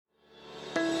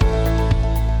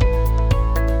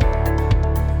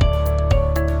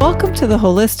Welcome to the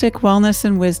Holistic Wellness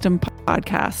and Wisdom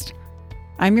Podcast.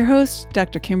 I'm your host,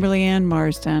 Dr. Kimberly Ann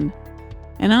Marsden.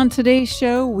 And on today's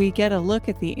show, we get a look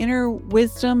at the inner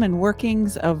wisdom and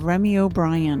workings of Remi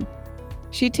O'Brien.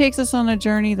 She takes us on a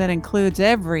journey that includes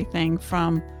everything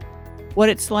from what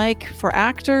it's like for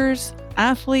actors,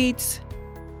 athletes,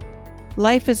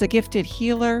 life as a gifted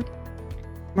healer,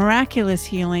 miraculous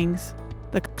healings,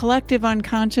 the collective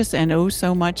unconscious, and oh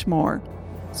so much more.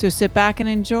 So sit back and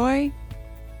enjoy,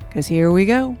 because here we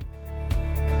go.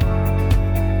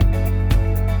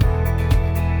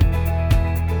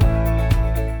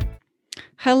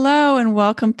 Hello and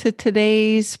welcome to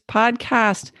today's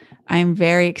podcast. I'm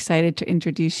very excited to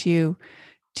introduce you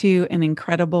to an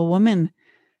incredible woman.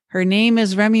 Her name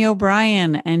is Remi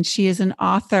O'Brien, and she is an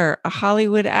author, a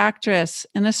Hollywood actress,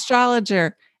 an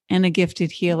astrologer, and a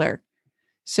gifted healer.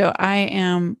 So I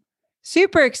am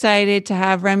super excited to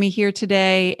have Remi here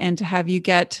today and to have you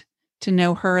get to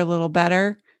know her a little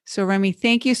better. So Remi,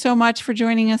 thank you so much for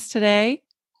joining us today.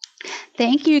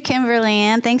 Thank you, Kimberly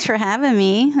Ann. Thanks for having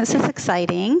me. This is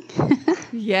exciting.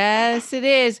 Yes, it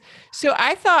is. So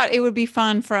I thought it would be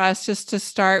fun for us just to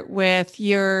start with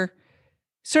your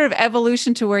sort of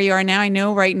evolution to where you are now. I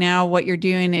know right now what you're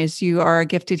doing is you are a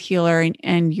gifted healer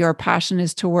and your passion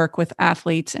is to work with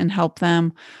athletes and help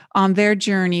them on their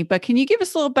journey. But can you give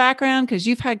us a little background? Because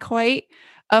you've had quite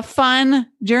a fun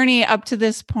journey up to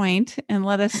this point, and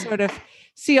let us sort of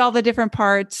see all the different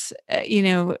parts,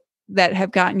 that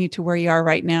have gotten you to where you are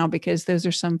right now, because those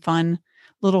are some fun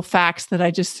little facts that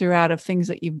I just threw out of things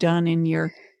that you've done in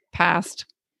your past.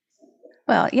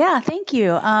 Well, yeah, thank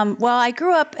you. Well, I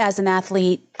grew up as an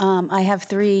athlete. I have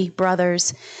 3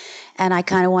 brothers, and I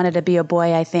kind of wanted to be a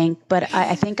boy, I think. But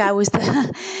I think I was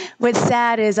what's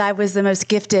sad is I was the most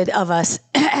gifted of us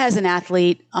as an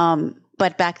athlete.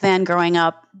 But back then, growing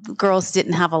up, girls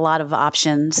didn't have a lot of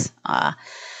options.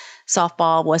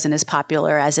 Softball wasn't as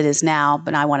popular as it is now,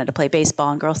 but I wanted to play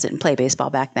baseball, and girls didn't play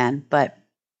baseball back then. But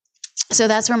so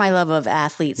that's where my love of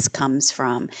athletes comes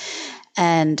from.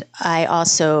 And I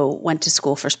also went to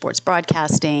school for sports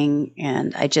broadcasting,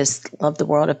 and I just loved the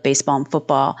world of baseball and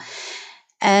football.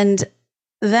 And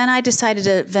then I decided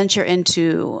to venture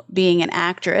into being an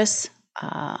actress.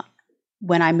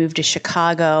 When I moved to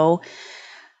Chicago,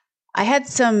 I had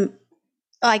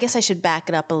I guess I should back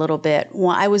it up a little bit.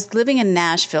 Well, I was living in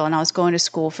Nashville, and I was going to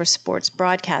school for sports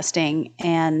broadcasting,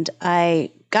 and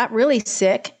I got really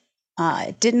sick.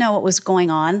 Didn't know what was going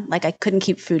on. Like, I couldn't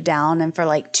keep food down. And for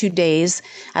like 2 days,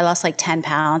 I lost like 10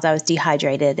 pounds. I was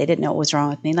dehydrated. They didn't know what was wrong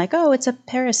with me. Like, oh, it's a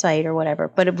parasite or whatever.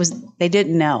 But they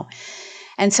didn't know.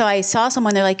 And so I saw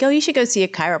someone, they're like, oh, you should go see a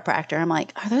chiropractor. I'm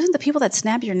like, are those the people that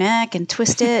snap your neck and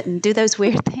twist it and do those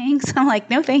weird things? I'm like,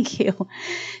 no, thank you.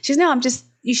 She's no,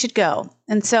 you should go.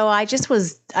 And so I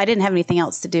didn't have anything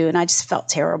else to do, and I just felt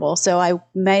terrible. So I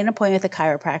made an appointment with a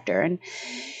chiropractor, and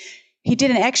he did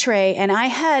an x-ray, and I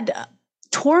had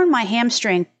torn my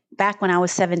hamstring back when I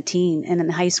was 17 and in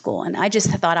high school. And I just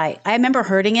thought I remember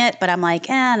hurting it, but I'm like,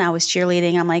 and I was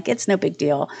cheerleading. I'm like, it's no big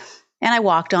deal. And I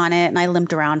walked on it, and I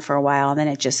limped around for a while, and then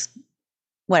it just,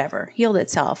 whatever, healed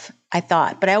itself, I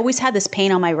thought. But I always had this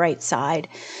pain on my right side.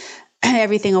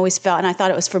 Everything always felt, and I thought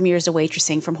it was from years of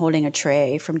waitressing, from holding a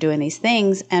tray, from doing these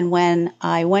things. And when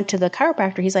I went to the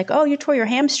chiropractor, he's like, oh, you tore your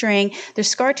hamstring. There's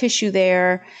scar tissue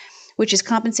there, which is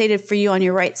compensated for you on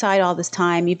your right side all this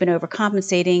time. You've been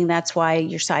overcompensating. That's why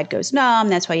your side goes numb.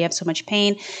 That's why you have so much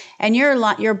pain. And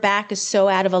your back is so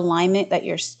out of alignment that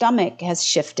your stomach has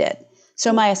shifted.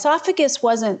 So my esophagus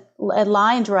wasn't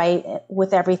aligned right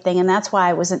with everything. And that's why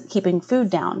I wasn't keeping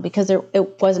food down, because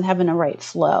it wasn't having a right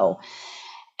flow.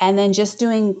 And then just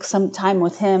doing some time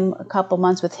with him, a couple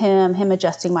months with him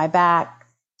adjusting my back,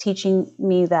 teaching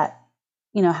me that,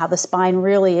 how the spine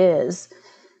really is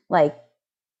like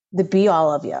the be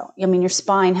all of you. I mean, your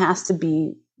spine has to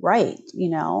be right,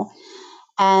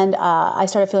 And I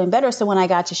started feeling better. So when I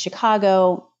got to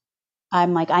Chicago,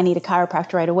 I'm like, I need a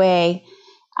chiropractor right away.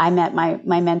 I met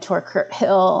my mentor, Kurt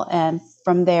Hill. And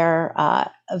from there,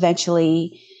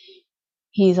 eventually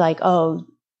he's like, oh,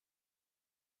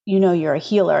 you're a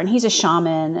healer, and he's a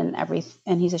shaman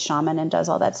and he's a shaman and does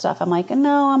all that stuff. I'm like,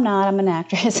 no, I'm not. I'm an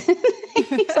actress.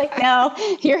 He's like, no,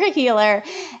 you're a healer.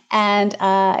 And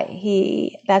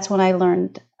that's when I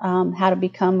learned how to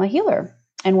become a healer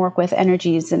and work with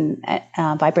energies and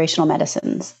vibrational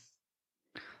medicines.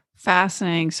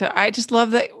 Fascinating. So I just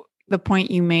love the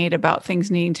point you made about things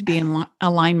needing to be in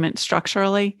alignment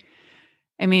structurally.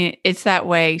 I mean, it's that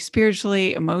way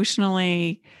spiritually,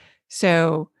 emotionally.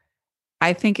 So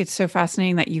I think it's so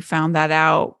fascinating that you found that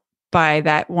out by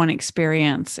that one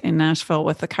experience in Nashville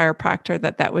with the chiropractor,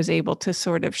 that was able to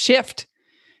sort of shift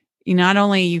you not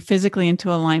only you physically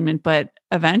into alignment, but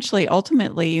eventually,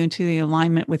 ultimately, you into the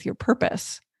alignment with your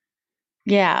purpose.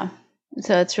 Yeah.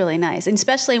 So it's really nice. And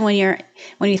especially when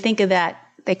you think of that,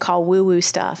 they call woo-woo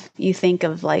stuff, you think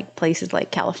of like places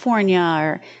like California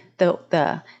or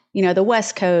the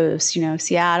West Coast,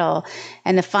 Seattle,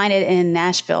 and to find it in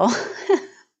Nashville.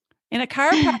 In a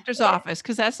chiropractor's office,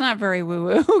 because that's not very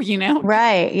woo-woo.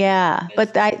 Right. Yeah.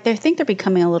 But they think they're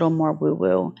becoming a little more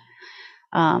woo-woo.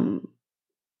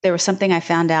 There was something I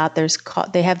found out.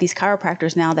 They have these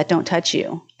chiropractors now that don't touch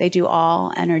you. They do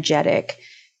all energetic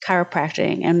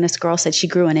chiropractic. And this girl said she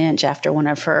grew an inch after one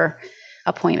of her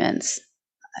appointments.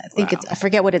 I think I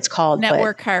forget what it's called.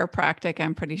 Network chiropractic,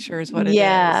 I'm pretty sure is what it is.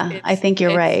 Yeah, I think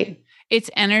you're right. It's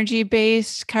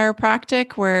energy-based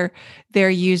chiropractic where they're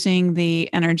using the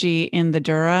energy in the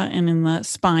dura and in the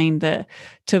spine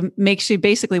to make sure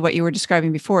basically what you were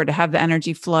describing before, to have the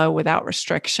energy flow without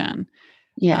restriction.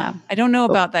 Yeah. I don't know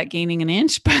about that gaining an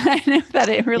inch, but I know that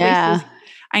it releases. Yeah.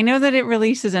 I know that it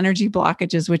releases energy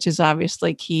blockages, which is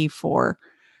obviously key for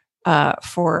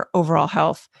overall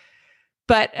health.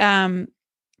 But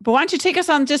why don't you take us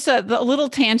on just a little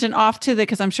tangent off to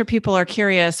because I'm sure people are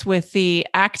curious with the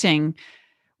acting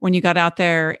when you got out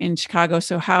there in Chicago.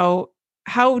 So how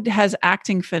has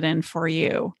acting fit in for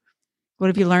you? What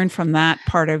have you learned from that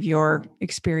part of your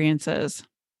experiences?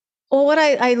 Well, what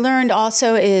I learned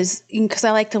also is, because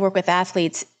I like to work with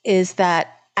athletes, is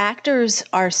that actors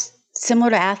are similar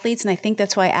to athletes. And I think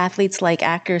that's why athletes like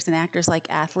actors and actors like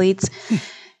athletes.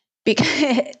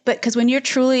 Because when you're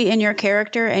truly in your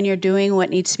character and you're doing what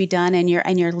needs to be done and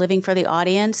you're living for the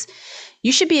audience,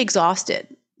 you should be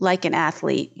exhausted like an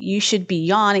athlete. You should be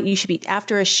yawning. You should be,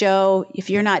 after a show, if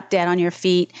you're not dead on your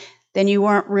feet, then you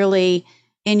weren't really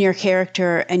in your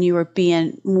character and you were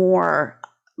being more,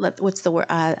 what's the word?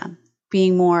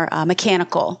 Being more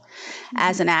mechanical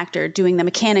as an actor, doing the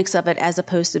mechanics of it as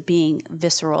opposed to being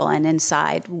visceral and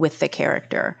inside with the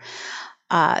character.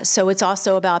 So it's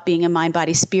also about being a mind,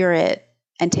 body, spirit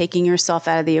and taking yourself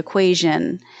out of the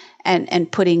equation and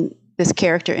putting this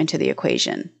character into the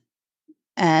equation.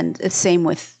 And the same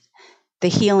with the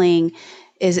healing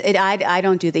I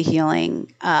don't do the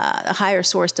healing. A higher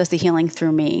source does the healing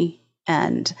through me,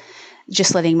 and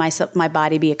just letting my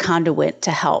body be a conduit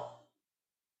to help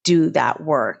do that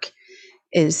work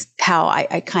is how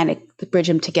I kind of bridge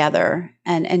them together,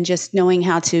 and just knowing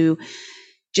how to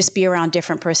just be around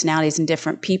different personalities and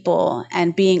different people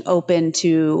and being open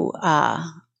to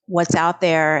what's out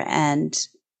there and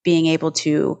being able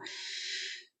to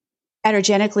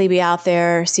energetically be out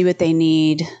there, see what they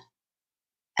need,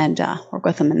 and work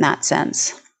with them in that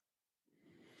sense.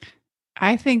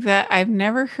 I think that I've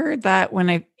never heard that when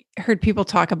I heard people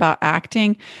talk about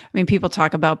acting. I mean, people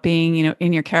talk about being,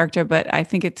 in your character, but I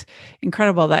think it's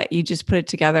incredible that you just put it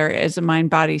together as a mind,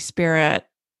 body, spirit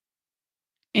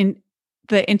in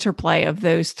the interplay of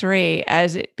those three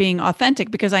as it being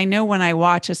authentic. Because I know when I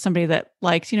watch as somebody that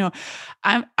likes,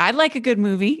 I like a good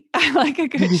movie. I like a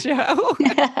good show,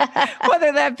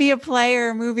 whether that be a play or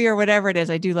a movie or whatever it is.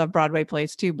 I do love Broadway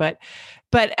plays too, but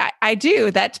I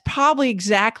do. That's probably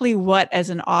exactly what, as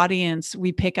an audience,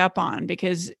 we pick up on,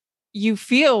 because you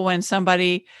feel when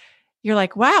somebody, you're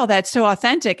like, wow, that's so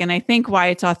authentic. And I think why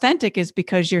it's authentic is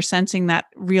because you're sensing that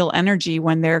real energy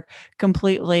when they're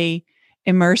completely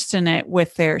immersed in it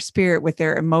with their spirit, with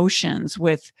their emotions,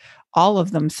 with all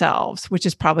of themselves, which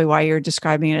is probably why you're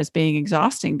describing it as being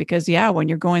exhausting. Because when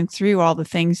you're going through all the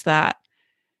things that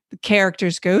the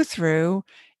characters go through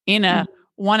in a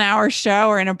 1-hour show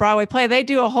or in a Broadway play, they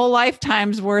do a whole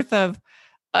lifetime's worth of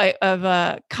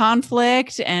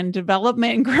conflict and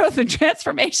development and growth and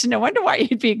transformation. No wonder why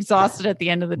you'd be exhausted at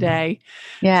the end of the day.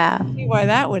 Yeah. See why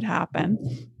that would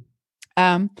happen.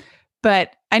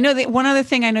 But I know that one other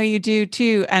thing I know you do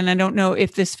too, and I don't know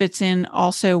if this fits in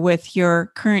also with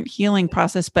your current healing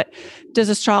process, but does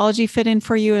astrology fit in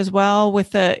for you as well with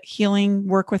the healing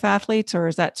work with athletes, or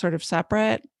is that sort of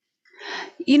separate?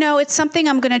 It's something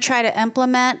I'm going to try to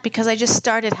implement, because I just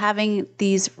started having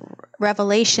these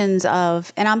revelations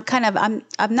of, and I'm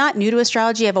not new to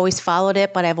astrology. I've always followed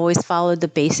it, but I've always followed the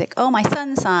basic, my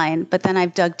sun sign. But then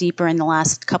I've dug deeper in the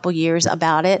last couple years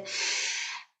about it.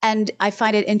 And I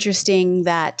find it interesting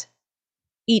that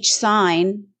each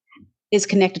sign is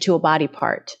connected to a body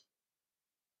part,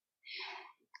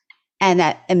 and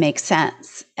that it makes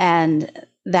sense, and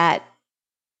that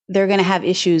they're going to have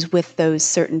issues with those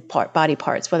certain body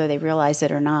parts, whether they realize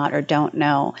it or not, or don't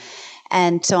know.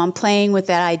 And so I'm playing with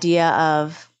that idea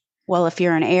of, well, if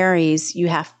you're an Aries, you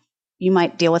have you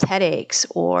might deal with headaches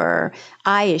or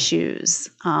eye issues,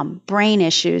 brain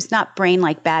issues, not brain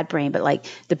like bad brain, but like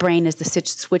the brain is the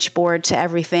switchboard to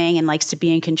everything and likes to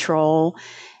be in control.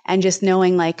 And just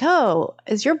knowing like, oh,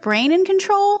 is your brain in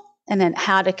control? And then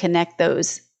how to connect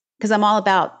those. Because I'm all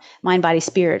about mind, body,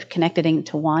 spirit connecting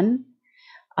to one,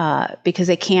 because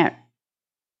they can't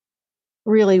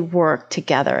really work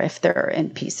together if they're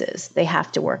in pieces. They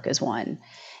have to work as one.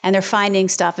 And they're finding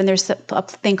stuff. And there's a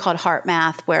thing called heart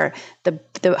math where the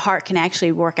heart can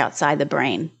actually work outside the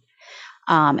brain.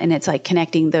 And it's like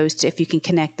connecting those two. If you can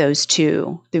connect those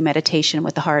two through meditation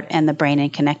with the heart and the brain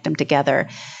and connect them together,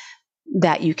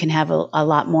 that you can have a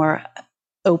lot more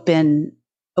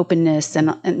openness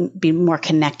and be more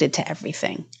connected to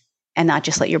everything and not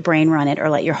just let your brain run it or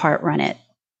let your heart run it.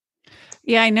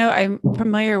 Yeah, I know. I'm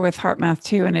familiar with heart math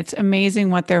too. And it's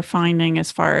amazing what they're finding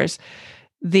as far as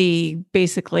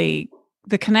basically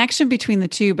the connection between the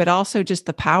two, but also just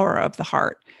the power of the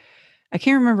heart. I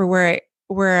can't remember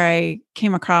where I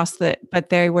came across that, but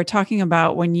they were talking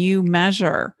about when you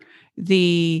measure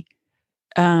the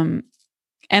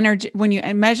energy, when you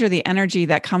measure the energy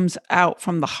that comes out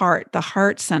from the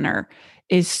heart center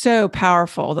is so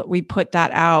powerful that we put that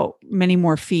out many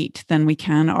more feet than we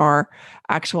can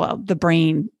the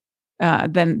brain,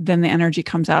 then the energy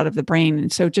comes out of the brain.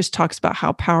 And so it just talks about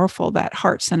how powerful that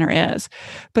heart center is.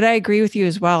 But I agree with you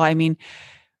as well. I mean,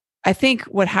 I think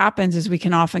what happens is we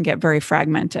can often get very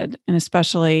fragmented, and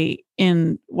especially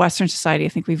in Western society, I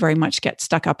think we very much get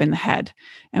stuck up in the head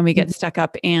and we get stuck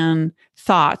up in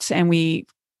thoughts, and we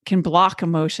can block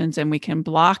emotions and we can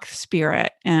block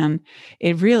spirit. And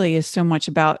it really is so much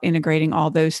about integrating all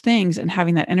those things and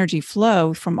having that energy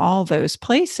flow from all those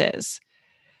places.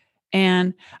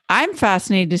 And I'm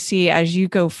fascinated to see as you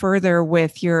go further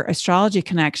with your astrology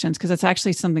connections, because it's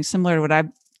actually something similar to what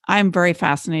I'm very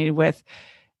fascinated with.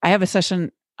 I have a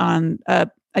session on, I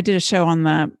did a show on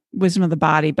the wisdom of the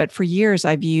body, but for years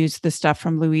I've used the stuff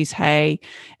from Louise Hay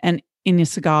and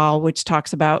Ines Segal, which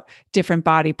talks about different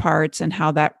body parts and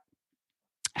how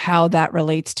that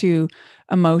relates to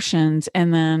emotions.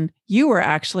 And then you were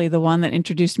actually the one that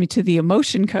introduced me to the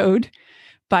emotion code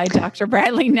by Dr.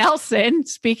 Bradley Nelson,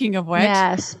 speaking of which.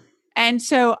 Yes. And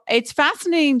so it's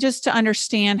fascinating just to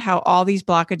understand how all these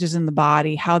blockages in the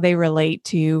body, how they relate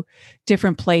to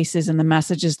different places and the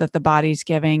messages that the body's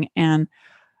giving. And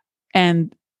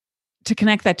to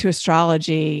connect that to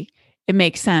astrology, it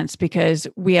makes sense because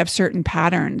we have certain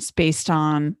patterns based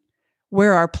on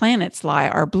where our planets lie,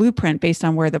 our blueprint based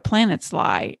on where the planets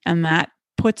lie. And that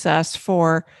puts us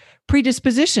for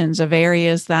predispositions of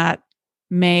areas that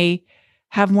may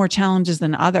have more challenges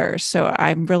than others. So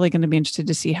I'm really going to be interested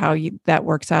to see how that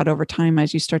works out over time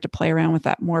as you start to play around with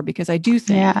that more, because I do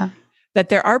think that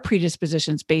there are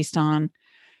predispositions based on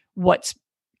what's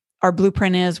our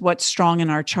blueprint is, what's strong in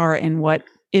our chart and what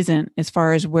isn't, as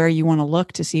far as where you want to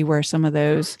look to see where some of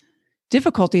those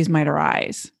difficulties might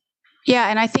arise. Yeah.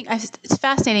 And I think it's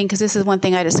fascinating because this is one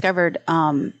thing I discovered.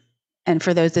 And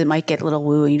for those that might get a little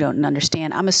woo and you don't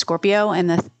understand, I'm a Scorpio, and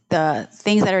the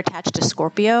things that are attached to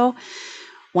Scorpio,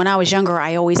 when I was younger,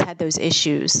 I always had those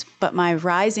issues, but my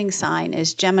rising sign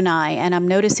is Gemini, and I'm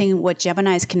noticing what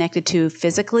Gemini is connected to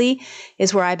physically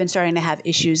is where I've been starting to have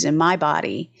issues in my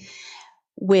body,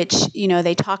 which,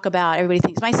 they talk about, everybody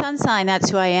thinks my sun sign, that's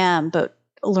who I am, but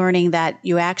learning that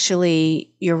your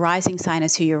rising sign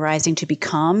is who you're rising to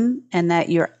become, and that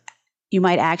you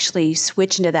might actually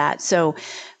switch into that. So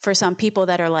for some people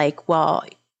that are like, well,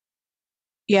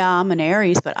 yeah, I'm an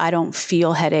Aries, but I don't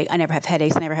feel headache. I never have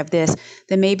headaches. I never have this.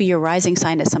 Then maybe your rising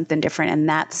sign is something different, and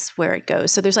that's where it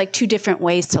goes. So there's like two different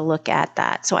ways to look at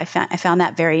that. So I found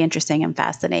that very interesting and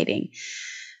fascinating.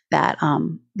 That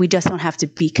we just don't have to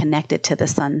be connected to the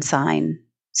sun sign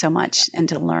so much, and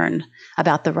to learn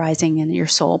about the rising and your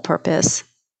soul purpose.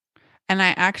 And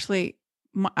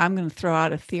I'm going to throw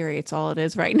out a theory. It's all it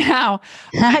is right now.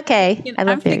 Okay.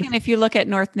 I'm thinking if you look at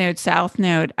North Node, South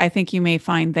Node, I think you may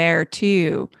find there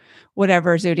too,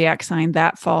 whatever zodiac sign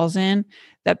that falls in,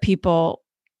 that people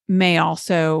may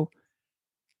also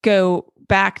go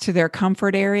back to their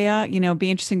comfort area.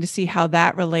 Be interesting to see how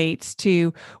that relates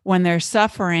to when they're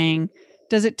suffering.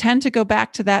 Does it tend to go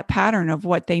back to that pattern of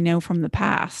what they know from the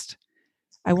past?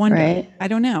 I wonder. Right. I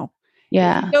don't know.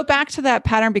 Yeah. Go back to that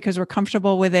pattern because we're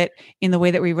comfortable with it in the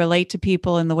way that we relate to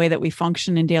people and the way that we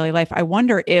function in daily life. I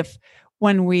wonder if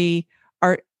when we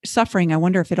are suffering, I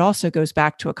wonder if it also goes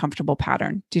back to a comfortable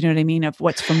pattern. Do you know what I mean? Of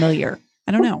what's familiar.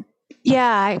 I don't know. Yeah,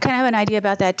 I kind of have an idea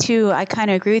about that too. I kind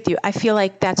of agree with you. I feel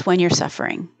like that's when you're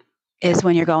suffering, is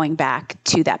when you're going back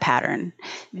to that pattern.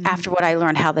 Mm-hmm. After what I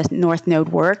learned how the North Node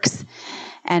works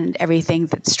and everything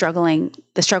the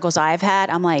struggles I've had,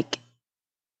 I'm like,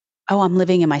 oh, I'm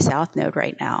living in my South Node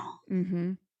right now.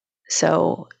 Mm-hmm.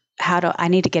 So I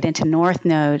need to get into North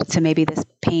Node so maybe this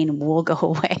pain will go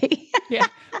away. Yeah.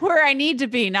 Where I need to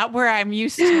be, not where I'm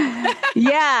used to.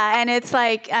 Yeah. And it's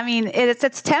like, I mean,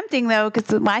 it's tempting though,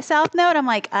 because my South Node, I'm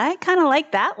like, I kind of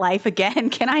like that life again.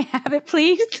 Can I have it,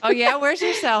 please? Oh, yeah. Where's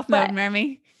your South Node,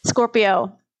 Mamie?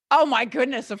 Scorpio. Oh, my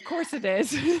goodness. Of course it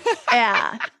is.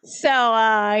 Yeah. So,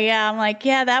 yeah, I'm like,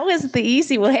 yeah, that was the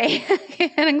easy way.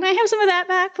 Can I have some of that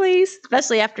back, please?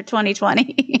 Especially after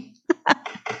 2020.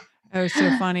 Oh,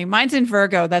 so funny. Mine's in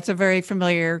Virgo. That's a very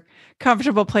familiar,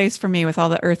 comfortable place for me with all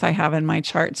the earth I have in my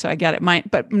chart. So I get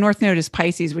it. But North Node is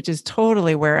Pisces, which is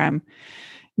totally where I'm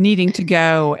needing to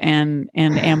go and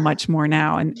am much more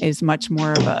now, and is much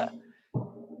more of a,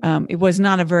 it was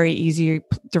not a very easy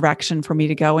direction for me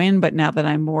to go in, but now that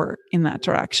I'm more in that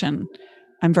direction,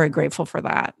 I'm very grateful for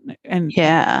that. And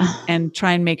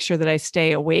try and make sure that I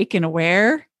stay awake and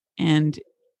aware and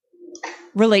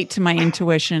relate to my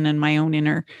intuition and my own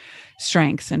inner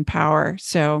strength and power.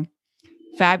 So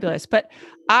fabulous. But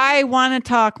I want to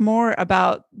talk more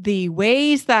about the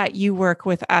ways that you work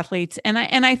with athletes. And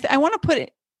I want to put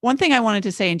it, one thing I wanted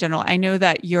to say in general, I know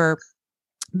that your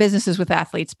business is with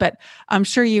athletes, but I'm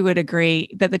sure you would agree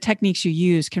that the techniques you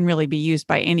use can really be used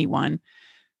by anyone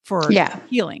for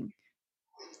healing.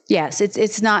 Yes,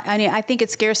 it's not. I mean, I think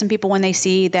it scares some people when they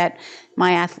see that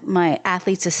my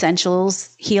Athletes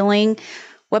Essentials healing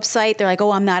website. They're like,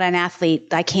 "Oh, I'm not an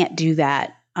athlete. I can't do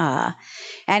that."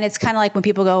 And it's kind of like when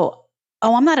people go,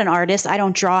 "Oh, I'm not an artist. I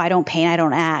don't draw. I don't paint. I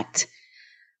don't act."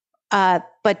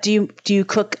 But do you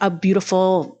cook a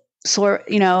beautiful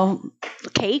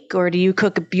cake, or do you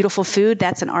cook a beautiful food?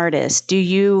 That's an artist.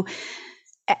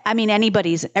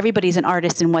 Everybody's an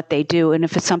artist in what they do. And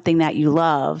if it's something that you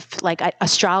love, like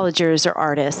astrologers are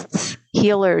artists,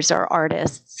 healers are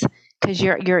artists, because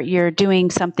you're doing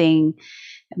something.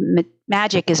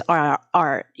 Magic is art,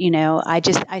 so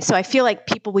I feel like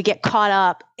we get caught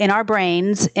up in our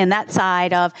brains in that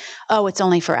side of, oh, it's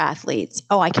only for athletes.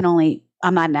 Oh,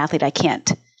 I'm not an athlete. I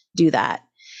can't do that.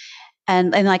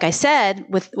 And like I said,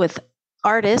 with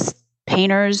artists,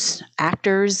 painters,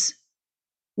 actors,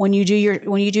 when you do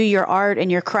your art and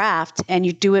your craft and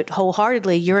you do it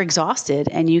wholeheartedly, you're exhausted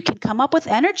and you can come up with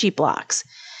energy blocks.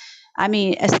 I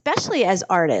mean, especially as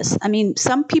artists. I mean,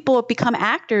 some people become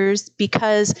actors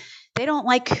because they don't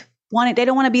want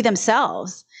to be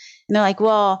themselves. And they're like,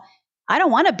 well, I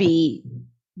don't want to be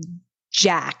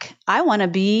Jack. I want to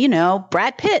be,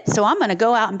 Brad Pitt. So I'm going to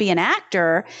go out and be an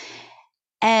actor.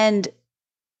 And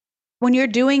when you're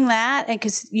doing that, and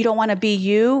because you don't want to be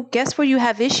you, guess where you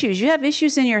have issues? You have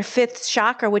issues in your fifth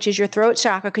chakra, which is your throat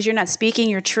chakra, because you're not speaking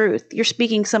your truth. You're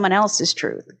speaking someone else's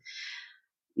truth.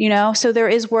 So there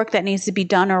is work that needs to be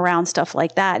done around stuff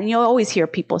like that. And you'll always hear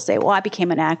people say, well, I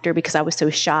became an actor because I was so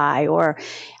shy, or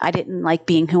I didn't like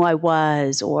being who I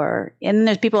was, and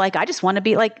there's people like, I just want to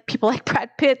be like people like Brad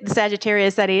Pitt, the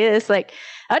Sagittarius that he is, like,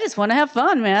 I just want to have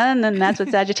fun, man. And that's what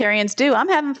Sagittarians do. I'm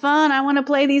having fun. I want to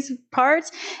play these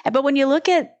parts. But when you look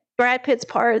at Brad Pitt's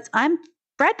parts,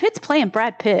 Brad Pitt's playing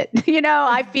Brad Pitt.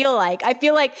 I feel like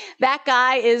that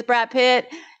guy is Brad Pitt.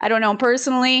 I don't know him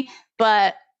personally,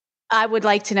 but I would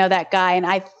like to know that guy. And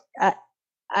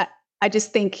I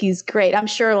just think he's great. I'm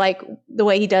sure, like the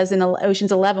way he does in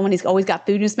Ocean's 11 when he's always got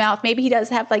food in his mouth, maybe he does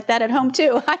have like that at home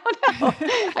too. I don't know.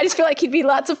 I just feel like he'd be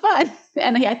lots of fun.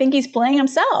 And I think he's playing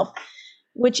himself,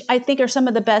 which I think are some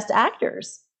of the best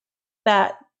actors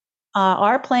that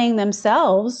are playing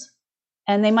themselves,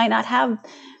 and they might not have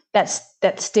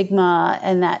that stigma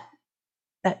and that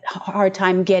hard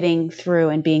time getting through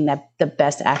and being the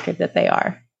best actor that they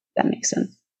are. If that makes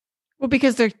sense. Well,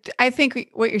 because I think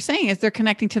what you're saying is they're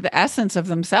connecting to the essence of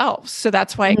themselves. So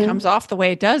that's why it comes off the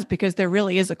way it does, because there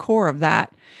really is a core of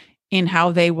that in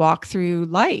how they walk through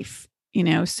life,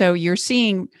 so you're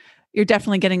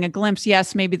definitely getting a glimpse.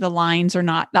 Yes, maybe the lines are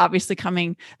not obviously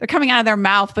they're coming out of their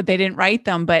mouth, but they didn't write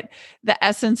them. But the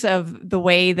essence of the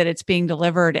way that it's being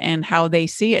delivered and how they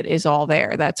see it is all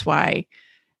there. That's why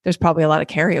there's probably a lot of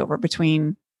carryover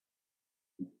between,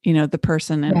 the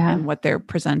person and what they're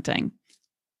presenting.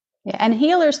 Yeah, and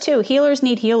healers too. Healers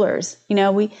need healers.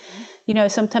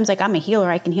 Sometimes like I'm a healer,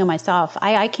 I can heal myself.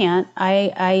 I can't.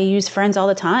 I use friends all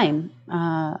the time.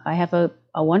 I have a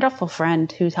wonderful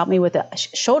friend who's helped me with a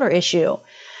shoulder issue.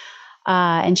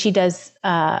 And she does,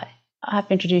 I have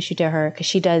to introduce you to her because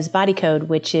she does body code,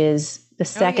 which is the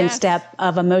second step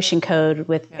of emotion code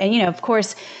and of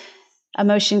course,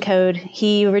 emotion code,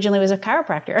 he originally was a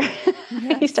chiropractor.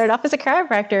 Yes. He started off as a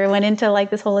chiropractor, went into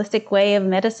like this holistic way of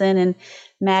medicine and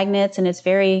magnets. And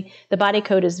the body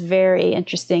code is very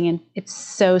interesting and it's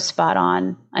so spot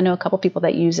on. I know a couple people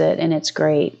that use it and it's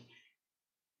great.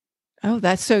 Oh,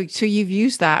 that's so you've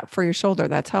used that for your shoulder.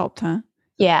 That's helped, huh?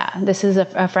 Yeah, this is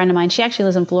a friend of mine. She actually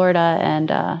lives in Florida,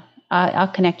 and I'll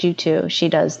connect you to. She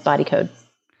does body code.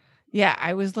 Yeah,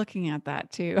 I was looking at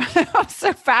that too. I'm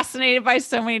so fascinated by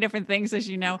so many different things, as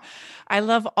you know. I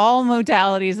love all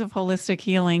modalities of holistic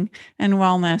healing and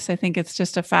wellness. I think it's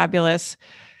just a fabulous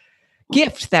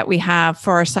gift that we have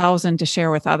for ourselves and to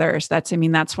share with others. That's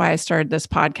why I started this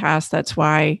podcast. That's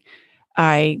why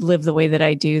I live the way that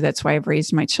I do. That's why I've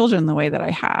raised my children the way that I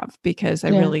have, because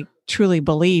I Yeah. really truly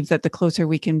believe that the closer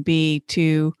we can be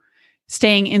to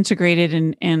staying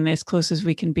integrated and as close as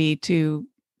we can be to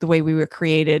the way we were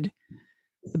created,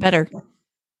 the better.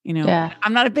 Yeah.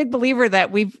 I'm not a big believer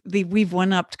that we've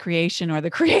one-upped creation or the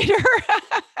creator.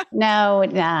 No,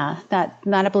 nah,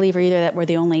 not a believer either that we're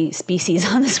the only species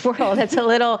on this world. That's a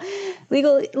little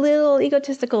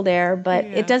egotistical there, but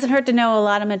it Yeah. doesn't hurt to know a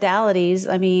lot of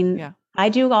modalities. I mean, Yeah. I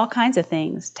do all kinds of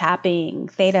things: tapping,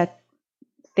 theta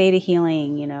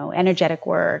healing, energetic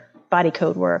work, body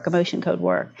code work, emotion code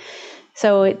work.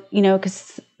 So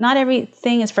because not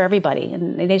everything is for everybody,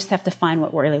 and they just have to find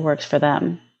what really works for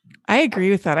them. I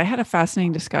agree with that. I had a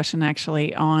fascinating discussion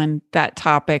actually on that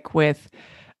topic with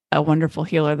a wonderful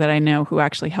healer that I know who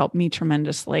actually helped me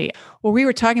tremendously. What we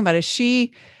were talking about is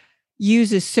she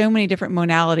uses so many different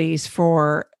modalities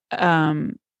for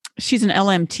she's an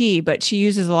LMT, but she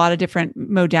uses a lot of different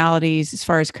modalities as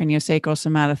far as craniosacral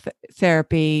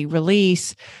somatotherapy,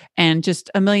 release, and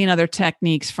just a million other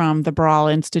techniques from the Brawl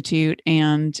Institute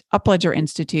and Upledger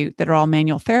Institute that are all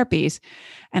manual therapies.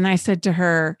 And I said to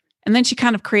her, and then she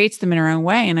kind of creates them in her own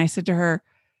way. And I said to her,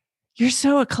 "You're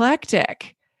so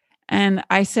eclectic." And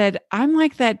I said, "I'm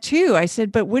like that too." I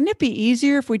said, "But wouldn't it be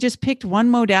easier if we just picked one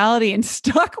modality and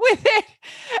stuck with it?"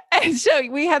 And so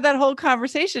we had that whole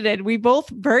conversation, and we both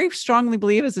very strongly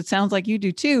believe, as it sounds like you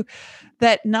do too,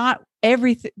 that not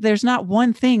everything, there's not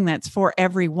one thing that's for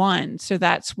everyone. So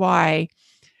that's why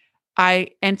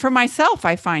and for myself,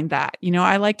 I find that,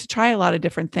 I like to try a lot of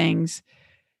different things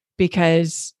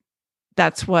because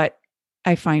that's what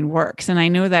I find works. And I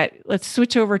know that, let's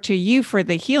switch over to you for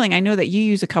the healing. I know that you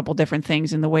use a couple different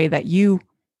things in the way that you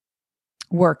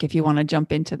work, if you want to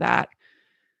jump into that.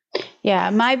 Yeah,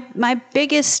 my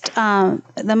biggest,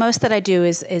 the most that I do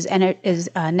is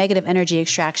negative energy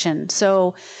extraction.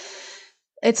 So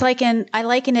it's I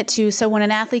liken it to, so when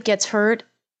an athlete gets hurt,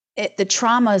 the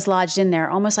trauma is lodged in there,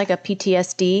 almost like a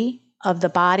PTSD of the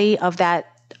body of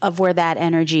where that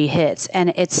energy hits,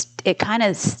 and it kind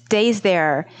of stays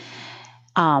there.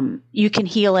 You can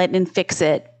heal it and fix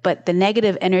it, but the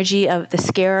negative energy of the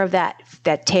scare of that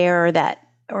tear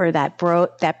or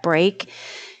that break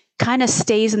kind of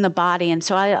stays in the body. And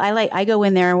so I go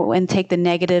in there and take the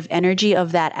negative energy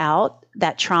of that out,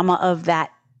 that trauma of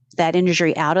that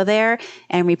injury out of there,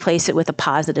 and replace it with a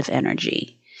positive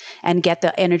energy and get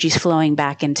the energies flowing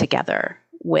back in together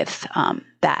with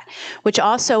that. Which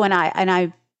also, and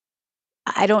I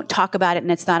don't talk about it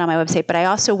and it's not on my website, but I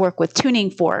also work with tuning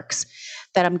forks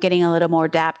that I'm getting a little more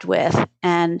adapt with.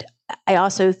 And I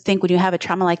also think when you have a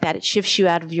trauma like that, it shifts you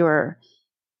out of your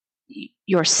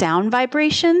sound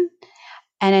vibration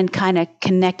and then kind of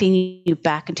connecting you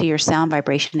back into your sound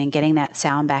vibration and getting that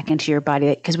sound back into your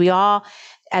body. Because we all,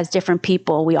 as different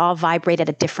people, we all vibrate at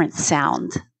a different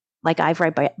sound. Like I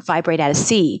vibrate at a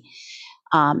C,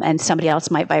 and somebody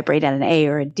else might vibrate at an A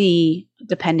or a D,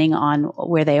 depending on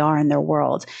where they are in their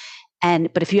world.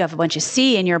 But if you have a bunch of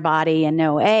C in your body and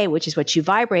no A, which is what you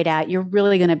vibrate at, you're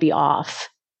really going to be off,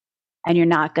 and you're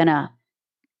not going to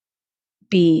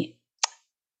be,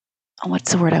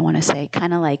 what's the word I want to say?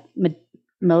 Kind of like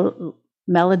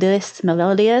melodious,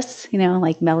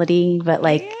 like melody, but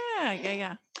like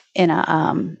yeah, in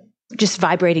a just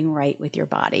vibrating right with your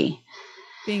body,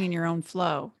 being in your own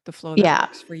flow, the flow that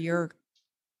works for your.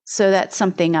 So that's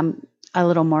something I'm a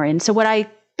little more in. So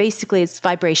basically it's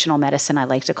vibrational medicine, I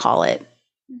like to call it,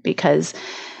 because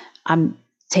I'm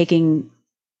basically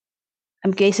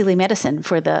medicine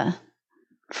for the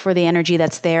energy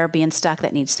that's there being stuck,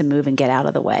 that needs to move and get out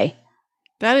of the way.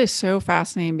 That is so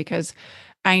fascinating, because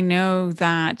I know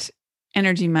that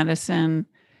energy medicine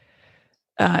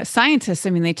scientists,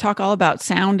 they talk all about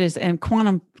sound and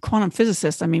quantum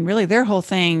physicists. Really their whole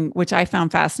thing, which I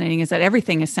found fascinating, is that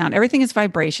everything is sound, everything is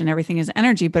vibration, everything is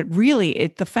energy, but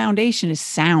really the foundation is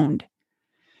sound.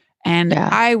 And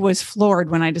I was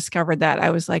floored when I discovered that. I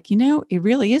was like, it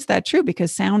really is that true,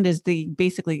 because sound is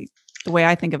basically the way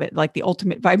I think of it, like the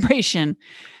ultimate vibration.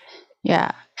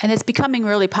 Yeah. And it's becoming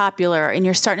really popular, and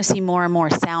you're starting to see more and more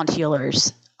sound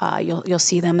healers. You'll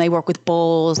see them. They work with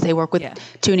bowls. They work with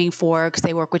tuning forks.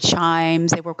 They work with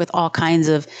chimes. They work with all kinds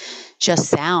of just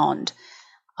sound.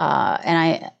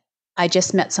 And I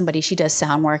just met somebody, she does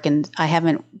sound work, and I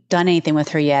haven't done anything with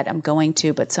her yet. I'm going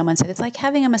to, but someone said it's like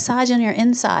having a massage on your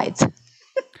insides.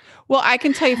 Well, I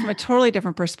can tell you from a totally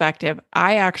different perspective.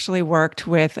 I actually worked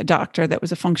with a doctor that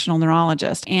was a functional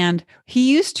neurologist, and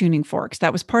he used tuning forks.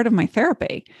 That was part of my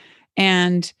therapy.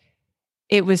 And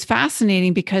it was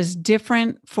fascinating because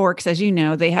different forks, as you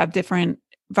know, they have different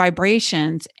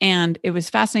vibrations. And it was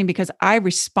fascinating because I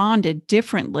responded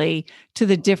differently to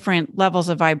the different levels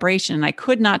of vibration. I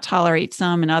could not tolerate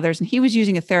some and others. And he was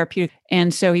using a therapeutic.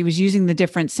 And so he was using the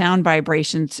different sound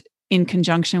vibrations in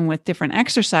conjunction with different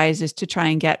exercises to try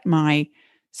and get my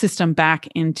system back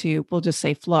into, we'll just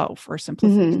say, flow for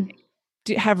simplicity.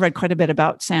 Have read quite a bit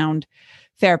about sound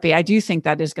therapy. I do think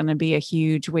that is going to be a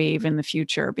huge wave in the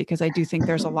future because I do think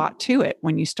there's a lot to it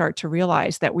when you start to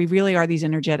realize that we really are these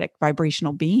energetic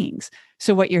vibrational beings.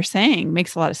 So what you're saying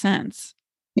makes a lot of sense.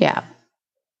 Yeah.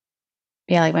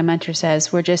 Yeah, like my mentor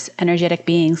says, we're just energetic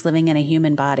beings living in a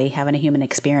human body, having a human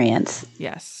experience.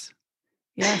 Yes.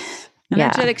 Yes.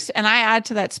 Energetics. And I add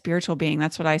to that spiritual being.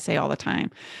 That's what I say all the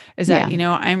time is that,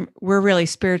 we're really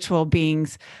spiritual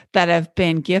beings that have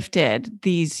been gifted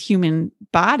these human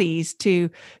bodies to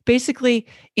basically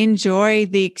enjoy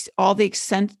all the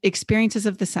experiences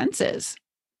of the senses.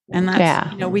 And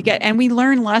that's, we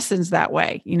learn lessons that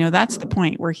way. That's the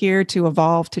point. We're here to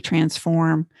evolve, to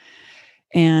transform,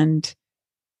 and,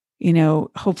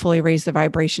 hopefully raise the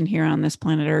vibration here on this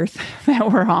planet Earth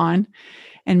that we're on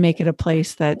and make it a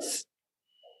place that's,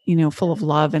 full of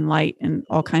love and light and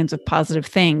all kinds of positive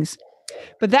things.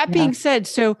 But that being said,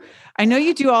 so I know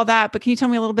you do all that, but can you tell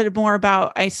me a little bit more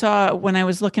about, I saw when I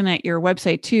was looking at your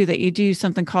website too, that you do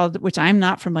something called, which I'm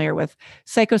not familiar with,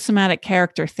 psychosomatic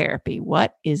character therapy.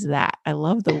 What is that? I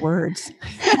love the words.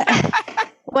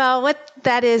 Well, what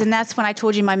that is, and that's when I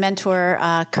told you my mentor,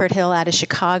 Kurt Hill out of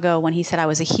Chicago, when he said I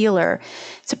was a healer.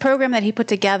 It's a program that he put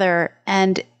together,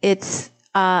 and it's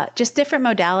just different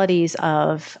modalities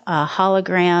of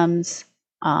holograms,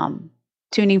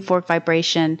 tuning fork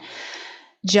vibration,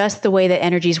 just the way that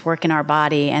energies work in our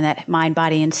body, and that mind,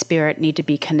 body, and spirit need to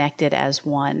be connected as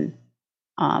one.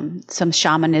 Some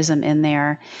shamanism in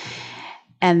there.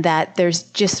 And that there's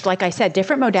just, like I said,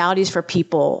 different modalities for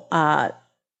people.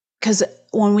 Because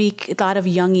when we thought of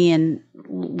Jungian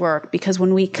work, because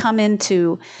when we come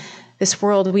into this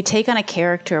world, we take on a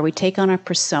character, we take on a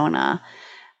persona.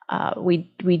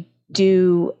 We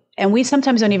do, and we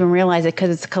sometimes don't even realize it because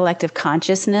it's collective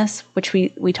consciousness, which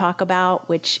we talk about,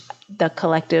 which the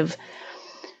collective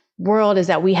world is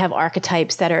that we have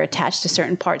archetypes that are attached to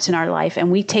certain parts in our life, and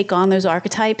we take on those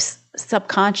archetypes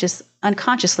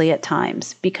unconsciously at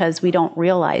times because we don't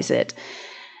realize it.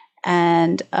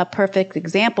 And a perfect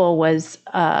example was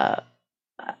a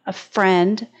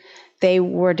friend.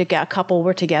 A couple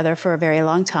were together for a very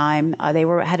long time. They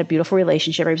had a beautiful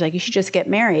relationship. He was like, you should just get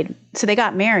married. So they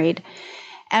got married.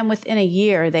 And within a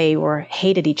year, they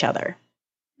hated each other.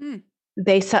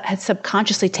 They had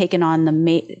subconsciously taken on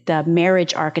the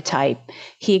marriage archetype.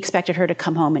 He expected her to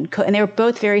come home and cook. And they were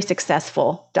both very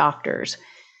successful doctors.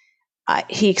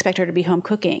 He expected her to be home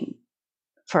cooking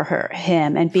for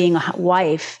him and being a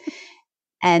wife.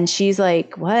 And she's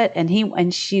like, what?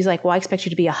 And she's like, well, I expect you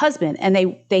to be a husband. And they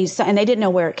didn't know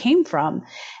where it came from.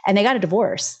 And they got a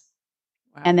divorce.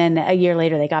 Wow. And then a year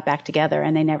later, they got back together,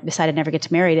 and they decided never get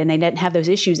married. And they didn't have those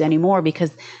issues anymore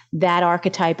because that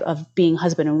archetype of being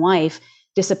husband and wife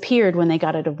disappeared when they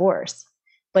got a divorce.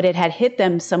 But it had hit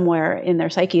them somewhere in their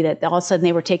psyche that all of a sudden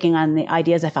they were taking on the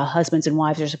ideas of how husbands and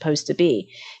wives are supposed to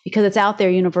be, because it's out there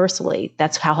universally.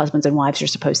 That's how husbands and wives are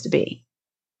supposed to be.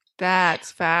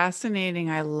 That's fascinating.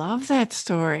 I love that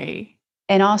story.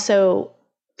 And also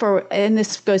and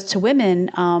this goes to women,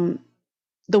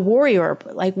 the warrior,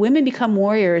 like women become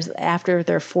warriors after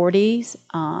their 40s.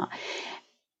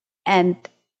 And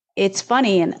it's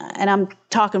funny, and I'm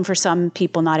talking for some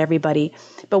people, not everybody,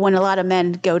 but when a lot of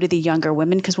men go to the younger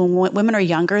women, because when women are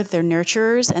younger, they're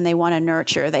nurturers and they want to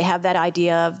nurture. They have that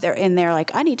idea of they're in there like,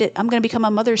 I'm going to become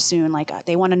a mother soon. Like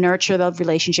they want to nurture the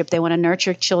relationship. They want to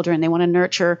nurture children. They want to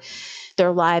nurture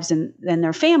their lives and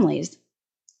their families.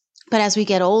 But as we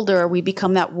get older, we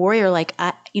become that warrior. Like,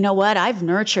 you know what? I've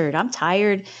nurtured. I'm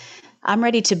tired. I'm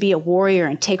ready to be a warrior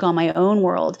and take on my own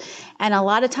world. And a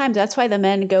lot of times that's why the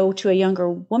men go to a younger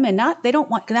woman. Not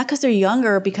because they're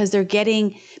younger, because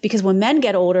when men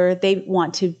get older, they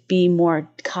want to be more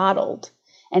coddled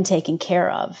and taken care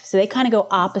of. So they kind of go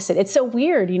opposite. It's so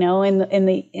weird, when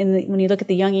you look at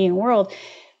the Jungian world,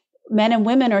 men and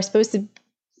women are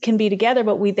can be together,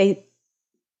 but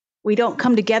we don't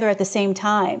come together at the same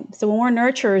time. So when we're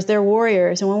nurturers, they're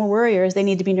warriors. And when we're warriors, they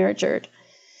need to be nurtured.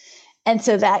 And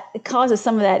so that causes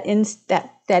some of that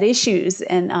issues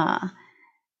and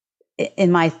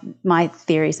in my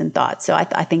theories and thoughts. So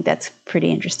I think that's pretty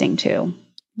interesting too.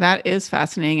 That is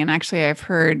fascinating. And actually, I've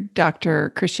heard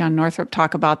Dr. Christiane Northrup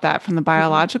talk about that from the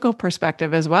biological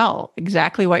perspective as well.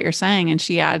 Exactly what you're saying. And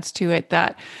she adds to it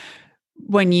that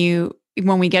when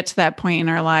we get to that point in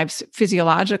our lives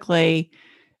physiologically,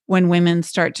 when women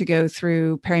start to go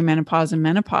through perimenopause and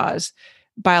menopause,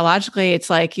 biologically, it's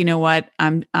like, you know what,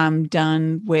 I'm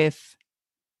done with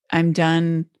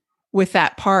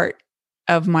that part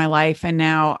of my life. And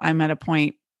now I'm at a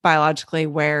point biologically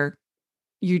where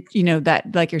you know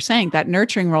that, like you're saying, that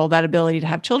nurturing role, that ability to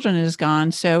have children is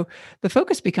gone. So the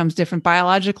focus becomes different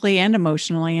biologically and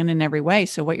emotionally and in every way.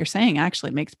 So what you're saying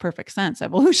actually makes perfect sense,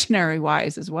 evolutionary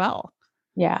wise as well.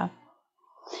 Yeah.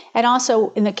 And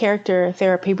also in the character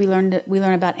therapy, we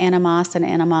learn about animos and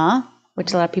anima,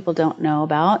 which a lot of people don't know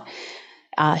about.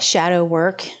 Shadow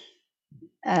work,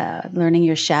 learning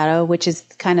your shadow, which is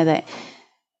kind of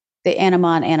the anima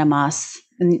and animos,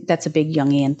 and that's a big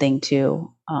Jungian thing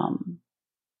too.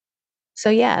 So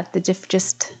yeah,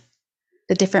 just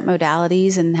the different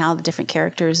modalities and how the different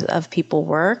characters of people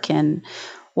work and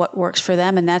what works for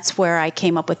them. And that's where I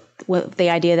came up with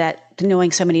the idea that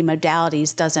knowing so many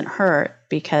modalities doesn't hurt,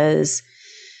 because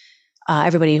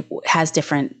everybody has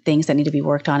different things that need to be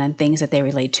worked on and things that they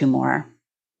relate to more.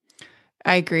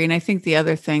 I agree. And I think the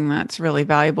other thing that's really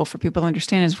valuable for people to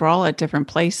understand is we're all at different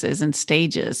places and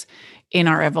stages in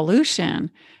our evolution.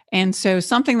 And so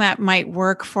something that might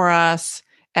work for us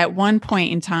at one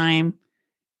point in time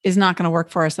is not going to work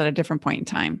for us at a different point in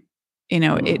time. You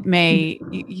know, it may,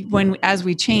 as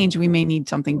we change, we may need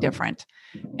something different.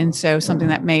 And so something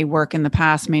that may work in the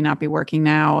past may not be working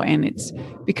now. And it's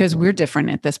because we're different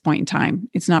at this point in time.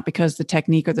 It's not because the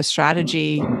technique or the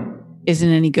strategy isn't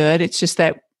any good. It's just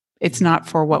that it's not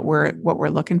for what we're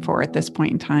looking for at this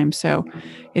point in time. So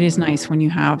it is nice when you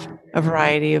have a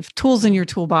variety of tools in your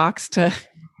toolbox to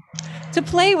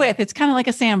play with. It's kind of like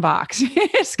a sandbox.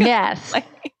 Yes.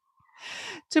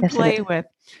 To play with.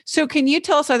 So can you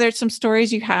tell us, are there some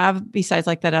stories you have besides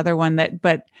like that other one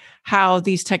but how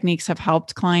these techniques have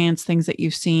helped clients, things that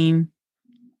you've seen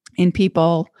in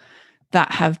people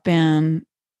that have been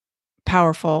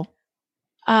powerful?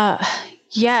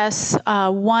 Yes.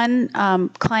 One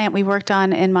client we worked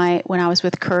on when I was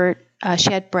with Kurt,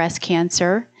 she had breast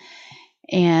cancer,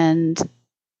 and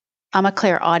I'm a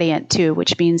clairaudient too,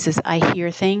 which means is I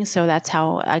hear things. So that's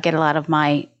how I get a lot of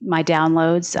my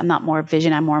downloads. I'm not more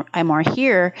vision. I'm more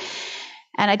hear.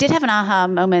 And I did have an aha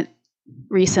moment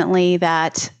recently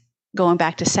that, going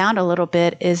back to sound a little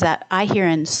bit, is that I hear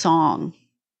in song.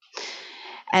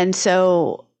 And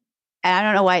so I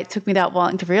don't know why it took me that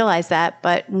long to realize that,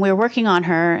 but when we were working on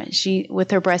her,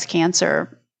 with her breast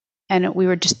cancer, and we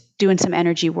were just doing some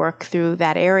energy work through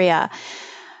that area,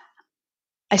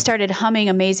 I started humming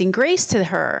Amazing Grace to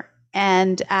her.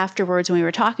 And afterwards, when we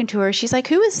were talking to her, she's like,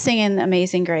 "Who was singing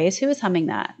Amazing Grace? Who was humming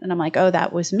that?" And I'm like, "Oh,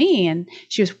 that was me." And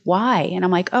she was, "Why?" And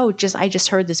I'm like, "Oh, I just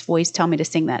heard this voice tell me to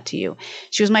sing that to you."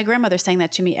 She was, "My grandmother sang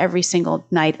that to me every single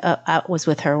night I was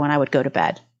with her when I would go to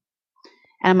bed."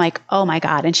 And I'm like, "Oh my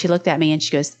God." And she looked at me and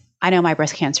she goes, "I know my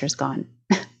breast cancer is gone."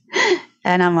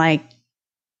 And I'm like,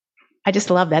 I just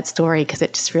love that story because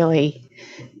it just really,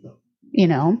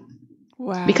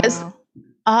 wow. Because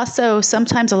also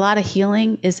sometimes a lot of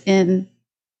healing is in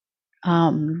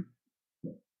dying.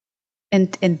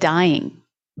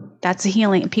 That's a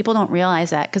healing. People don't realize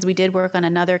that, because we did work on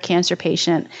another cancer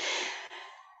patient,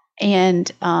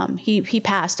 and he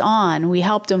passed on. We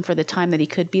helped him for the time that he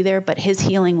could be there, but his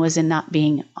healing was in not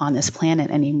being on this planet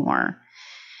anymore.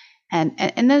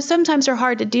 And those sometimes are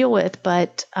hard to deal with,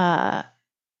 but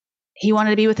he wanted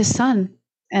to be with his son,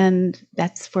 and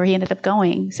that's where he ended up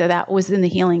going. So that was in the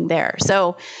healing there.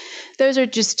 So those are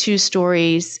just two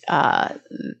stories that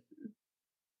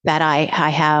I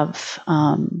have.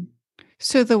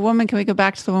 So the woman, can we go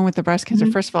back to the one with the breast cancer?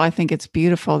 Mm-hmm. First of all, I think it's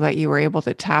beautiful that you were able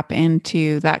to tap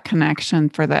into that connection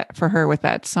for her with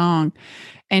that song.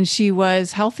 And she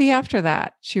was healthy after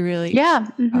that. She really, yeah.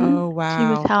 Mm-hmm. Oh, wow.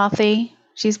 She was healthy.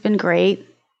 She's been great.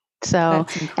 So,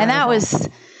 and that was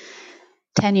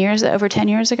over 10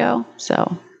 years ago.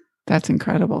 So that's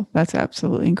incredible. That's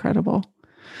absolutely incredible.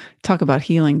 Talk about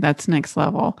healing. That's next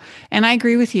level. And I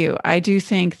agree with you. I do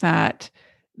think that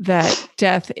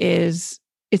death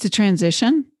it's a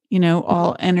transition.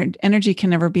 All energy can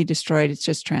never be destroyed. It's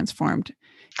just transformed.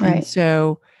 Right. And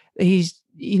so he's,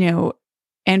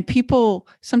 and people,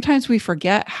 sometimes we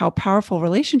forget how powerful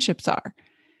relationships are.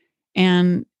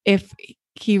 And if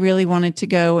he really wanted to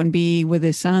go and be with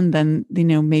his son, then,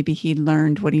 maybe he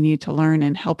learned what he needed to learn,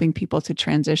 and helping people to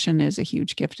transition is a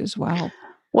huge gift as well.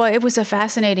 Well, it was a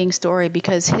fascinating story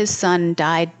because his son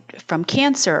died from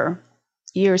cancer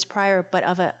years prior, but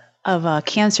of a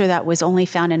cancer that was only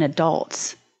found in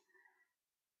adults.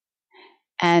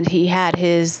 And he had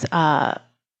his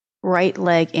right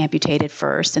leg amputated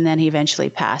first, and then he eventually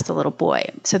passed, the little boy.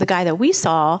 So the guy that we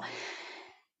saw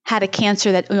had a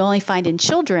cancer that we only find in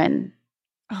children.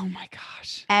 Oh my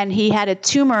gosh. And he had a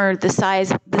tumor the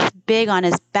size this big on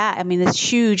his back. I mean, this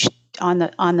huge on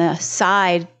the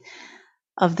side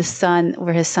of the son,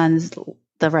 where his son's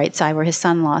the right side where his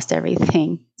son lost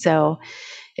everything. So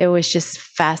it was just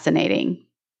fascinating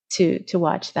to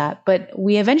watch that. But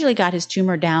we eventually got his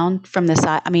tumor down from the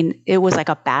side. I mean, it was like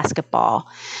a basketball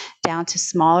down to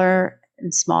smaller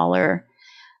and smaller,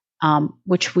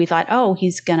 which we thought, oh,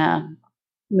 he's gonna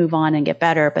move on and get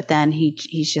better. But then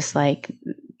he's just like,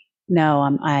 no,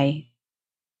 I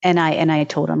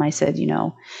told him, I said,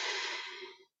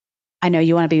 I know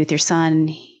you want to be with your son.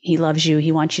 He loves you.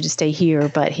 He wants you to stay here,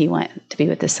 but he went to be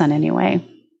with his son anyway.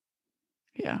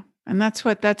 Yeah. And that's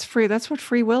what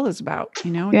free will is about. At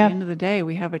the end of the day,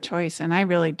 we have a choice. And I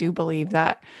really do believe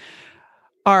that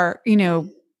a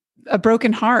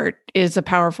broken heart is a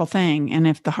powerful thing. And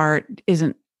if the heart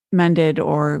isn't mended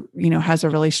or, has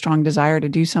a really strong desire to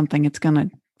do something, it's going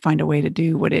to find a way to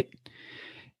do what it,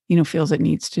 feels it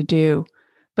needs to do.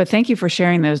 But thank you for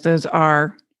sharing those. Those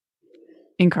are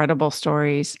incredible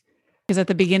stories. Because at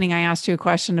the beginning, I asked you a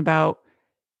question about,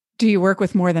 do you work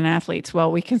with more than athletes?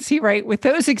 Well, we can see right with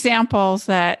those examples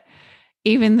that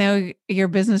even though your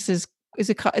business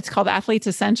it's called Athletes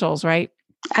Essentials, right?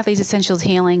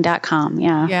 AthletesEssentialsHealing.com.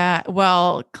 Yeah. Yeah.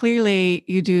 Well, clearly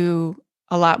you do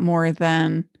a lot more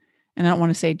than, and I don't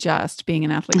want to say just being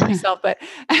an athlete myself, but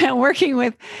working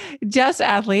with just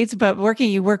athletes, but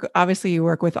you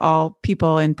work with all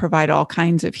people and provide all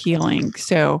kinds of healing.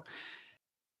 So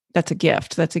that's a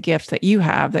gift. That's a gift that you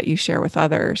have that you share with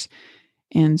others.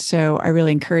 And so I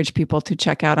really encourage people to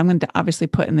check out, I'm going to obviously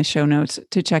put in the show notes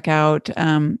to check out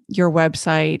your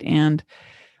website and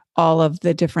all of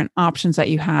the different options that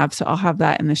you have. So I'll have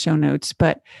that in the show notes.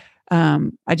 But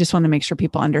I just want to make sure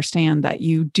people understand that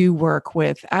you do work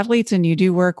with athletes and you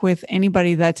do work with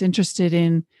anybody that's interested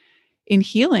in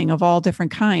healing of all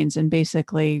different kinds and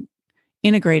basically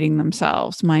integrating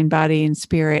themselves, mind, body, and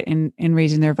spirit, and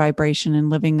raising their vibration and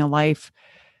living a life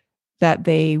that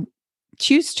they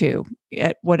choose to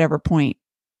at whatever point,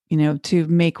 to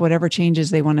make whatever changes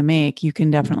they want to make. You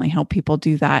can definitely help people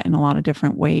do that in a lot of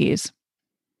different ways.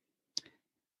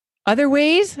 Other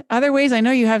ways, I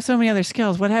know you have so many other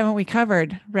skills. What haven't we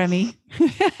covered, Remy?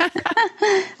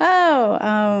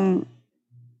 Well,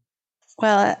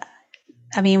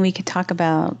 I mean, we could talk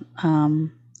about,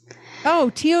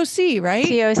 TOC, right?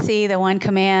 TOC, the One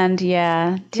Command.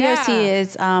 Yeah. TOC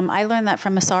is, I learned that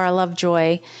from Asara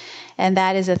Lovejoy. And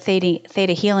that is a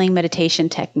theta healing meditation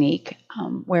technique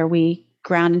where we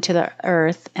ground into the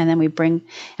earth and then we bring,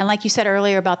 and like you said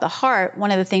earlier about the heart, one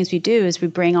of the things we do is we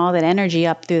bring all that energy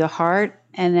up through the heart.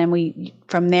 And then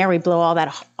from there, we blow all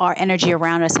that our energy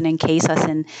around us and encase us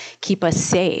and keep us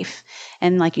safe.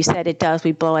 And like you said, it does.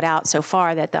 We blow it out so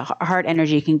far that the heart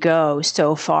energy can go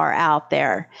so far out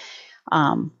there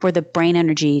where the brain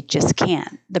energy just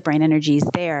can't. The brain energy is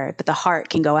there, but the heart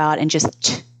can go out and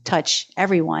just touch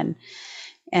everyone.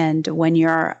 And when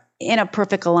you're in a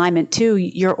perfect alignment too,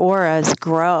 your auras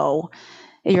grow,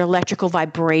 your electrical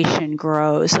vibration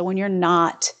grows. So when you're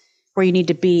not where you need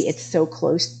to be, it's so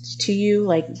close to you,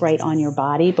 like right on your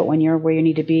body. But when you're where you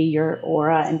need to be, your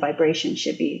aura and vibration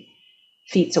should be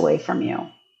feet away from you.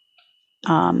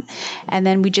 And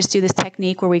then we just do this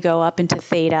technique where we go up into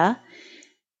theta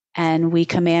and we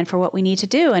command for what we need to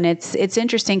do. And it's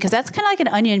interesting because that's kind of like an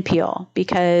onion peel,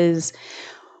 because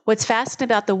what's fascinating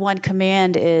about the One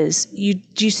Command is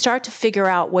you start to figure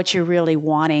out what you're really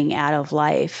wanting out of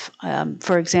life.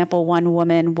 For example, one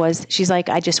woman she's like,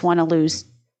 I just want to lose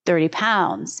 30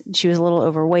 pounds. She was a little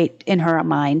overweight in her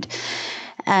mind.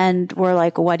 And we're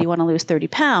like, well, why do you want to lose 30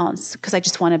 pounds? Because I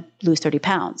just want to lose 30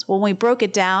 pounds. Well, when we broke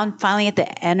it down, finally at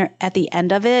the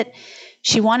end of it,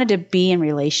 she wanted to be in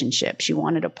relationship. She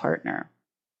wanted a partner.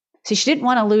 So she didn't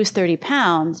want to lose 30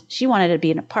 pounds. She wanted to be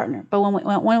in a partner. But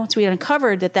once we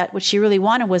uncovered that what she really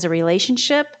wanted was a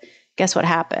relationship, guess what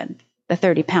happened? The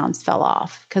 30 pounds fell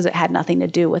off because it had nothing to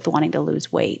do with wanting to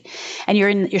lose weight. And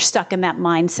you're stuck in that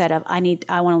mindset of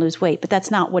I want to lose weight, but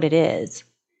that's not what it is.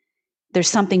 There's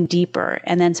something deeper.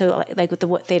 And then so like with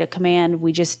the Theta Command,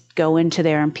 we just go into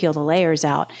there and peel the layers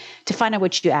out to find out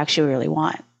what you actually really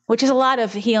want, which is a lot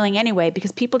of healing anyway,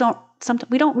 because we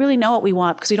don't really know what we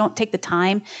want because we don't take the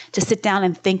time to sit down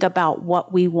and think about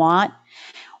what we want,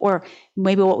 or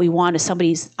maybe what we want is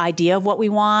somebody's idea of what we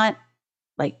want.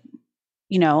 Like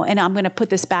and I'm going to put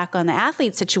this back on the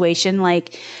athlete situation.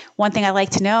 Like, one thing I like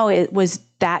to know was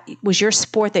your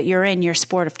sport that you're in your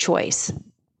sport of choice?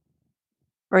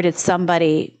 Or did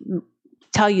somebody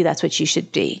tell you that's what you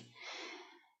should be?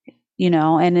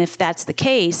 And if that's the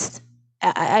case,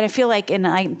 I feel like, and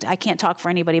I can't talk for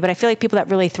anybody, but I feel like people that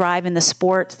really thrive in the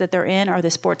sports that they're in are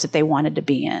the sports that they wanted to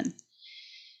be in.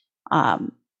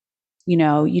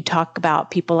 You talk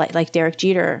about people like Derek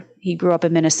Jeter. He grew up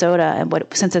in Minnesota, and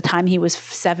since the time he was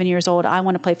 7 years old, I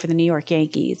want to play for the New York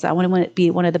Yankees. I want to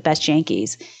be one of the best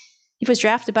Yankees. He was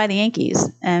drafted by the Yankees,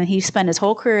 and he spent his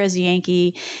whole career as a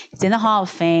Yankee. He's in the Hall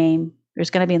of Fame. There's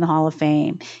going to be in the Hall of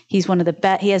Fame. He's one of the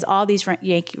best. He has all these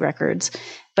Yankee records,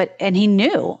 and he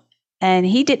knew, and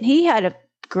he had a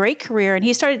great career, and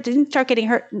he didn't start getting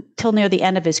hurt until near the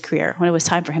end of his career when it was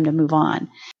time for him to move on.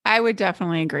 I would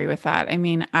definitely agree with that. I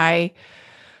mean, I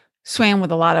swam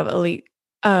with a lot of elite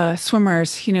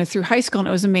swimmers, through high school, and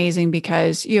it was amazing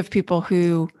because you have people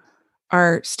who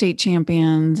are state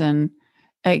champions and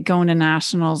going to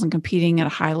nationals and competing at a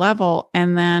high level.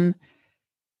 And then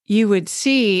you would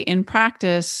see in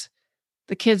practice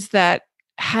the kids that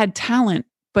had talent,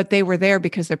 but they were there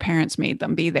because their parents made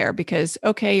them be there because,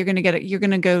 okay, you're going to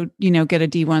go, get a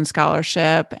D1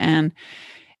 scholarship.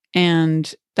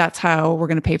 And that's how we're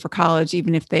going to pay for college,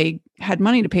 even if they had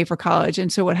money to pay for college.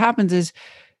 And so what happens is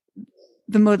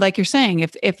like you're saying,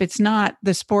 if it's not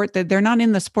the sport, that they're not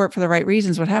in the sport for the right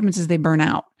reasons, what happens is they burn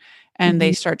out and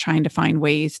they start trying to find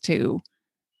ways to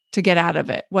get out of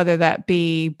it, whether that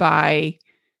be by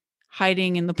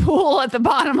hiding in the pool at the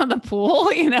bottom of the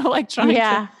pool, like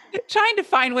trying to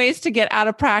find ways to get out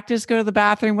of practice, go to the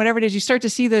bathroom, whatever it is. You start to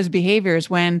see those behaviors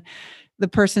when the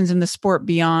person's in the sport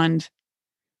beyond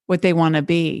what they want to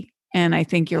be. And I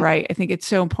think you're right. I think it's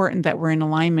so important that we're in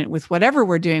alignment with whatever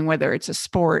we're doing, whether it's a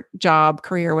sport, job,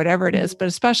 career, whatever it is, but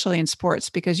especially in sports,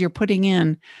 because you're putting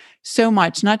in so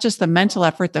much, not just the mental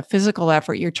effort, the physical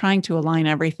effort. You're trying to align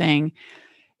everything.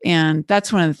 And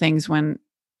that's one of the things when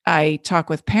I talk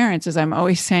with parents is I'm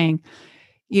always saying,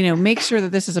 make sure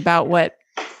that this is about what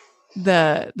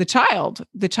the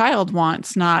child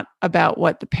wants, not about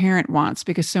what the parent wants,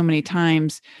 because so many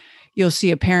times you'll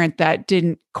see a parent that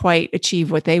didn't quite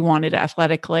achieve what they wanted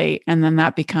athletically. And then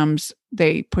that becomes,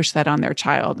 they push that on their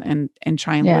child and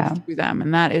try and live through them.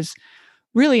 And that is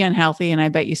really unhealthy. And I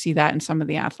bet you see that in some of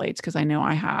the athletes, because I know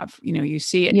I have, you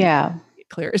see it. Yeah.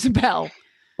 Clear as a bell.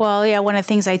 Well, yeah. One of the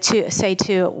things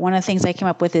one of the things I came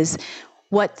up with is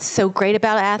what's so great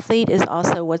about an athlete is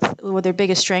also what their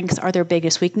biggest strengths are, their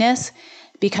biggest weakness,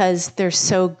 because they're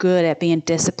so good at being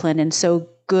disciplined and so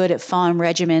good at following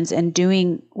regimens and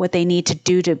doing what they need to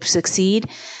do to succeed,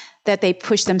 that they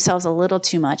push themselves a little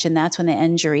too much. And that's when the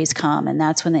injuries come, and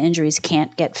that's when the injuries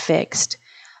can't get fixed.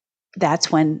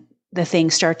 That's when the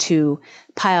things start to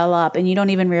pile up and you don't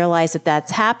even realize that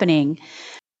that's happening.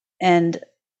 And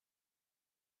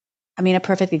I mean, a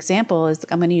perfect example is,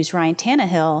 I'm going to use Ryan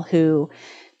Tannehill, who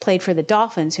played for the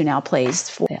Dolphins, who now plays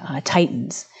for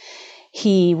Titans.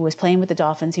 He was playing with the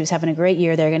Dolphins. He was having a great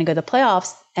year. They're going to go to the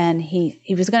playoffs, and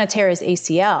he was going to tear his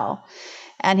ACL.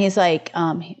 And he's like,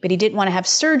 but he didn't want to have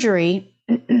surgery.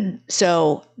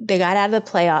 So they got out of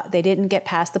the playoff. They didn't get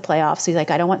past the playoffs. So he's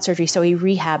like, I don't want surgery. So he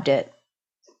rehabbed it.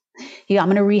 I'm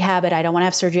going to rehab it. I don't want to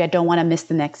have surgery. I don't want to miss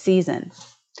the next season.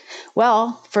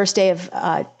 Well, first day of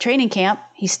training camp,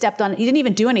 he stepped on it. He didn't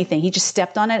even do anything. He just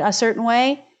stepped on it a certain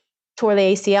way, tore the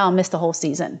ACL, and missed the whole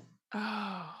season.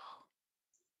 Oh.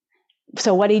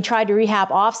 So what he tried to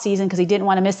rehab off season because he didn't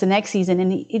want to miss the next season,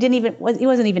 and he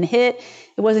wasn't even hit.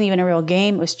 It wasn't even a real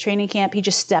game. It was training camp. He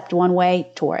just stepped one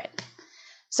way, tore it.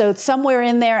 So somewhere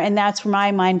in there, and that's where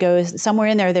my mind goes. Somewhere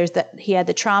in there, he had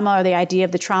the trauma, or the idea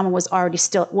of the trauma was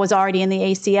already in the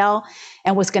ACL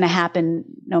and was going to happen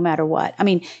no matter what. I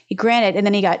mean, and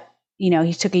then he got,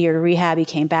 he took a year to rehab. He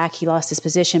came back. He lost his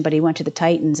position, but he went to the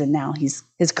Titans, and now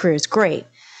his career is great.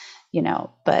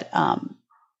 But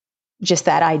just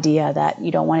that idea that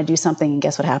you don't want to do something, and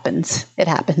guess what happens? It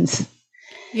happens.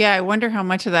 Yeah, I wonder how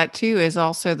much of that too is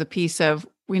also the piece of,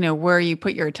 where you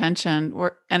put your attention,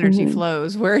 where energy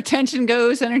flows. Where attention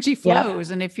goes, energy flows.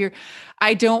 Yep. And if you're,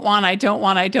 I don't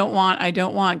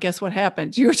want, guess what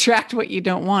happens? You attract what you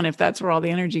don't want if that's where all the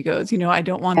energy goes. I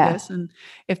don't want this. And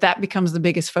if that becomes the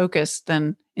biggest focus,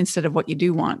 then instead of what you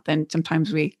do want, then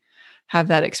sometimes we have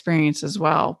that experience as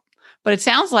well. But it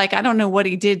sounds like, I don't know what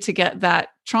he did to get that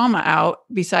trauma out,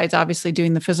 besides obviously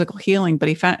doing the physical healing, but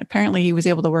apparently he was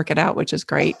able to work it out, which is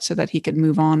great, so that he could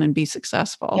move on and be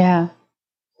successful. Yeah.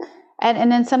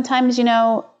 And then sometimes,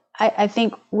 I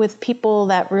think with people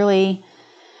that really,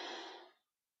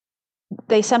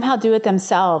 they somehow do it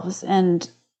themselves. And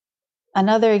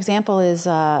another example is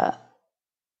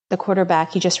the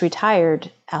quarterback, he just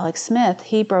retired, Alex Smith,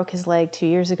 he broke his leg 2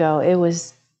 years ago. It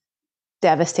was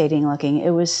devastating looking. It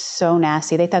was so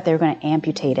nasty. They thought they were going to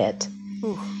amputate it.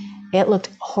 Ooh. It looked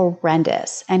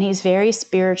horrendous. And he's very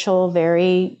spiritual,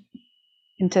 very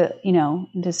into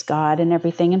God and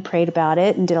everything, and prayed about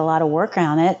it and did a lot of work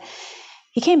around it.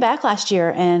 He came back last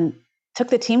year and took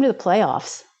the team to the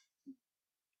playoffs.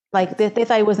 Like they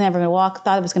thought he was never going to walk,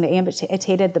 thought it was going to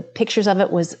amputate it. The pictures of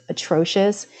it was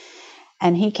atrocious.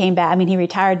 And he came back. I mean, he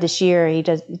retired this year. He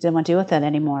didn't want to deal with it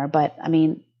anymore. But I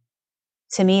mean,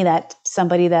 to me, that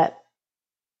somebody that,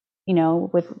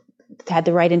 had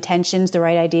the right intentions, the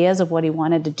right ideas of what he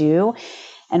wanted to do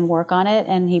and work on it.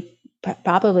 And he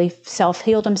probably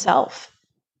self-healed himself.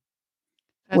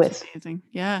 That's amazing.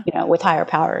 Yeah. With higher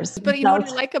powers. But what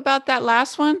I like about that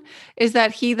last one is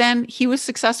that he was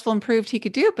successful and proved he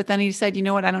could do it. But then he said, you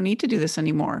know what, I don't need to do this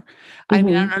anymore. Mm-hmm. I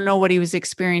mean, I don't know what he was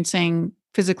experiencing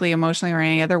physically, emotionally, or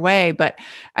any other way. But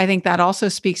I think that also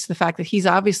speaks to the fact that he's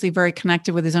obviously very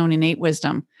connected with his own innate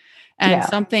wisdom. And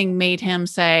something made him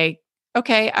say,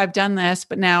 okay, I've done this,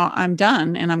 but now I'm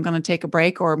done and I'm going to take a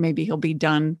break, or maybe he'll be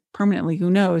done permanently. Who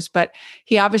knows? But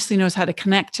he obviously knows how to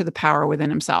connect to the power within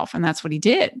himself. And that's what he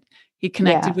did. He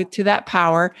connected to that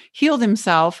power, healed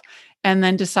himself, and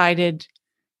then decided,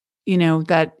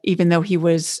 that even though he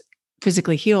was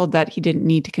physically healed, that he didn't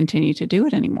need to continue to do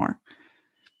it anymore.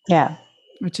 Yeah.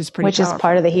 Which is powerful. Is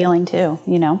part of the healing too,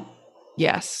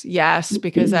 Yes,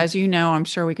 because as you know, I'm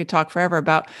sure we could talk forever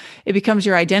about it becomes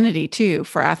your identity too.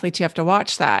 For athletes, you have to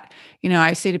watch that.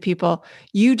 I say to people,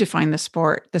 you define the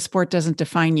sport doesn't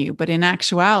define you. But in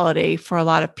actuality, for a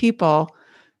lot of people,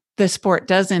 the sport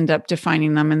does end up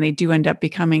defining them, and they do end up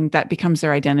that becomes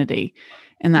their identity.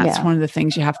 And that's one of the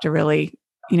things you have to really,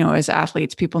 as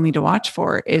athletes, people need to watch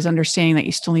for, is understanding that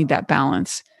you still need that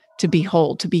balance to be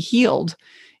whole, to be healed.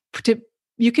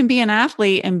 You can be an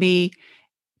athlete and be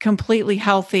completely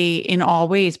healthy in all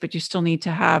ways, but you still need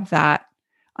to have that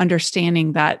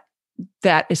understanding that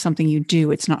is something you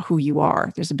do. It's not who you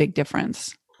are. There's a big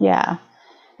difference. Yeah,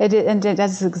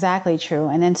 that's exactly true.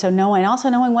 And then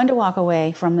knowing when to walk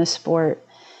away from the sport,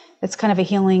 it's kind of a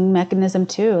healing mechanism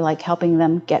too, like helping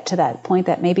them get to that point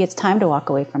that maybe it's time to walk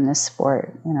away from this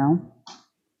sport,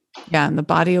 Yeah, and the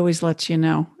body always lets you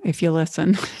know if you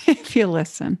listen.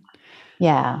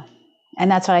 Yeah, and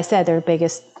that's what I said. Their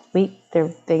biggest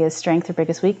strength, their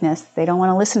biggest weakness. They don't want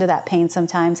to listen to that pain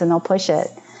sometimes, and they'll push it.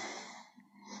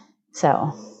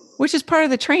 So, which is part of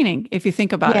the training, if you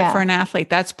think about it, for an athlete.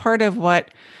 That's part of what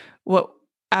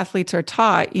athletes are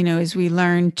taught. Is we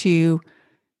learn to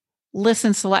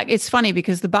listen, select. It's funny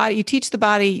because you teach the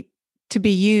body to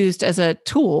be used as a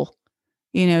tool.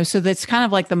 So that's kind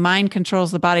of like the mind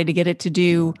controls the body to get it to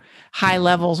do high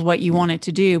levels what you want it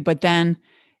to do, but then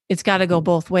it's got to go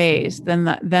both ways. Then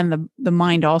the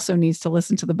mind also needs to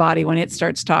listen to the body when it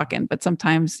starts talking. But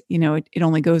sometimes, it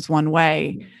only goes one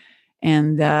way.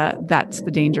 And that's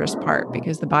the dangerous part,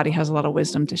 because the body has a lot of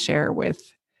wisdom to share with.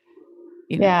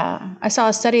 Yeah. I saw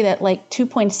a study that like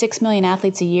 2.6 million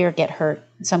athletes a year get hurt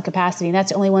in some capacity. And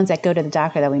that's the only ones that go to the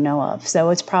doctor that we know of.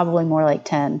 So it's probably more like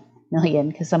 10 million,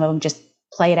 because some of them just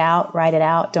play it out, ride it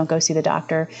out, don't go see the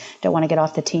doctor, don't want to get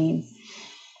off the team.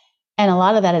 And a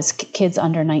lot of that is kids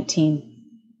under 19.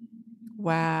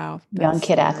 Wow. Young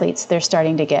kid athletes. They're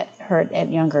starting to get hurt at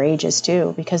younger ages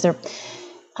too, because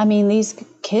these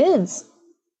kids,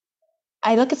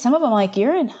 I look at some of them like,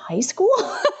 you're in high school?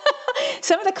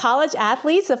 Some of the college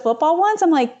athletes, the football ones,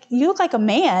 I'm like, you look like a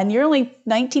man. You're only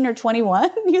 19 or 21.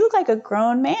 You look like a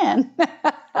grown man.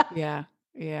 Yeah.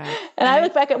 Yeah. And I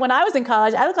look back at when I was in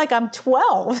college, I look like I'm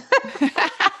 12.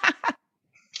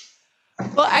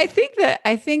 Well, I think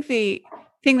the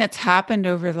thing that's happened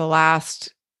over the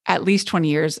last at least 20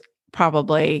 years,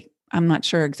 probably, I'm not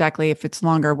sure exactly if it's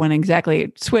longer when exactly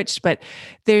it switched, but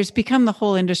there's become the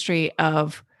whole industry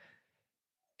of,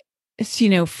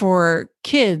 for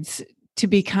kids to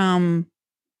become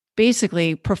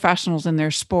basically professionals in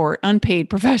their sport, unpaid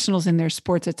professionals in their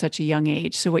sports at such a young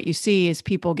age. So what you see is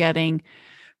people getting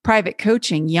private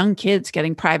coaching, young kids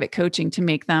getting private coaching to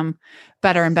make them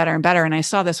better and better and better. And I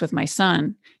saw this with my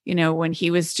son, when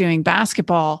he was doing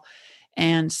basketball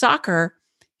and soccer,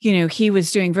 he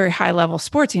was doing very high level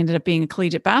sports. He ended up being a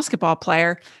collegiate basketball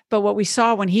player. But what we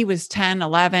saw when he was 10,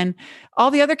 11,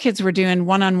 all the other kids were doing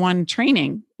one-on-one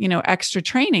training, extra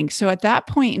training. So at that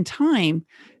point in time,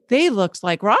 they looked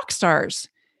like rock stars.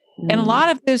 And a lot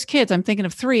of those kids, I'm thinking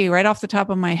of 3 right off the top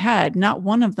of my head, not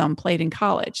one of them played in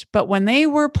college. But when they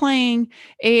were playing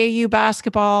AAU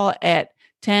basketball at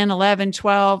 10, 11,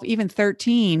 12, even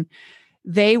 13,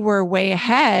 they were way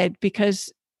ahead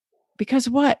because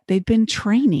what? They'd been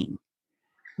training.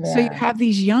 So you Yeah. have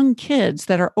these young kids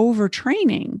that are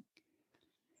overtraining,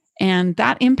 and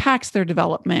that impacts their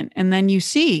development. And then you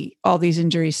see all these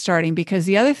injuries starting because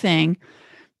the other thing,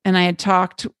 and I had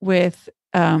talked with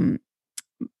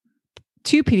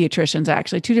two pediatricians,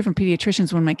 actually, two different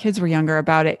pediatricians when my kids were younger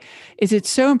about it, is it's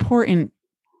so important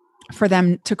for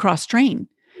them to cross train.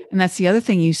 And that's the other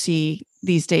thing you see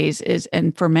these days is,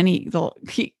 and for many,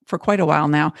 for quite a while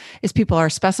now, is people are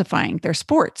specifying their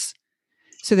sports.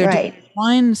 So they're doing Right.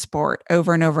 one sport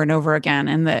over and over and over again,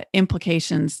 and the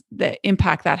implications, the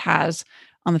impact that has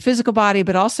on the physical body,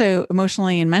 but also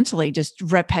emotionally and mentally, just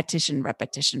repetition,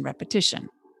 repetition, repetition.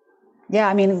 Yeah,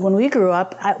 I mean, when we grew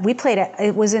up, we played.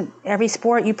 It wasn't every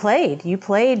sport you played. You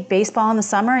played baseball in the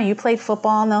summer, and you played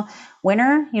football in the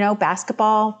winter. You know,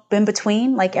 basketball in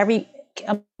between. Like I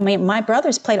mean, my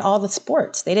brothers played all the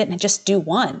sports. They didn't just do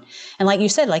one. And like you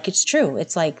said, like it's true.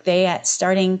 It's like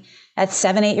starting at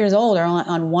 7, 8 years old are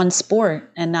on one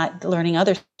sport and not learning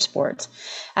other sports.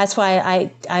 That's why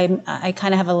I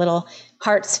kind of have a little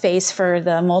heart space for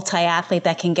the multi-athlete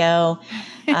that can go.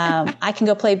 I can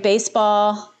go play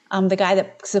baseball. The guy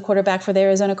that's the quarterback for the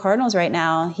Arizona Cardinals right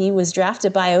now, he was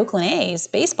drafted by Oakland A's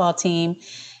baseball team.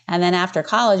 And then after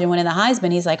college and winning the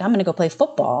Heisman, he's like, I'm going to go play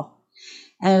football.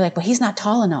 And they're like, well, he's not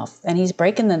tall enough. And he's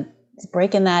breaking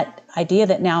that idea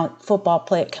that now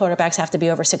quarterbacks have to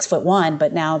be over 6'1",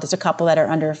 but now there's a couple that are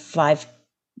under 5'11"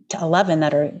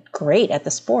 that are great at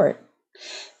the sport.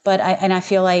 But I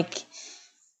feel like,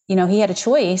 you know, he had a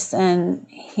choice and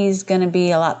he's going to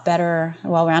be a lot better,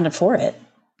 well-rounded for it.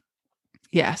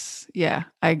 Yes. Yeah,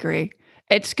 I agree.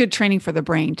 It's good training for the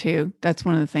brain too. That's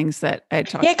one of the things that I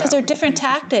talked about. Yeah, because they're different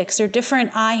tactics. They're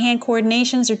different eye-hand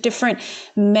coordinations. They're different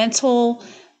mental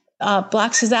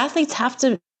blocks. Because athletes have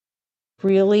to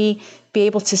really be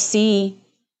able to see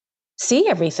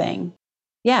everything.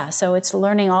 Yeah, so it's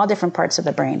learning all different parts of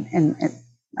the brain. And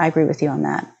I agree with you on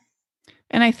that.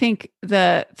 And I think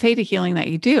the theta healing that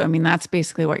you do, I mean, that's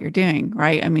basically what you're doing,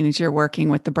 right? I mean, is you're working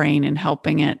with the brain and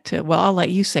helping it to, well, I'll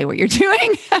let you say what you're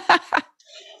doing.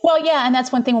 Well, yeah, and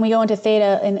that's one thing when we go into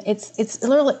theta, and it's a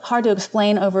little hard to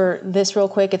explain over this real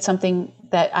quick. It's something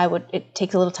that it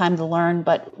takes a little time to learn,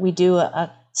 but we do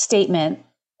a statement,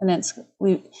 and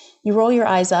you roll your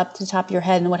eyes up to the top of your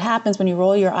head, and what happens when you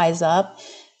roll your eyes up,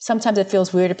 sometimes it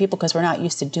feels weird to people because we're not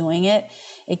used to doing it.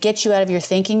 It gets you out of your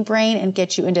thinking brain and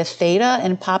gets you into theta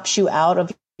and pops you out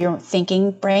of your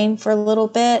thinking brain for a little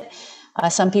bit.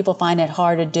 Some people find it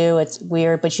hard to do. It's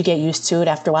weird, but you get used to it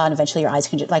after a while. And eventually your eyes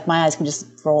can like my eyes can just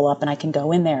roll up and I can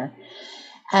go in there.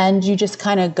 And you just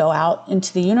kind of go out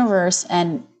into the universe.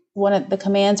 And one of the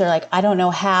commands are like, I don't know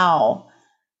how.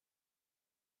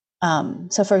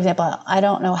 So for example, I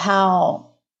don't know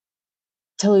how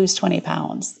to lose 20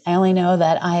 pounds. I only know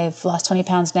that I've lost 20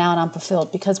 pounds now and I'm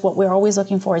fulfilled, because what we're always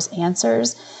looking for is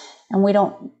answers. And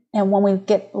when we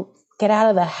get out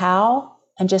of the how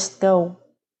and just go,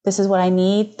 this is what I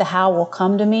need, the how will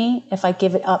come to me if I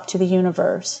give it up to the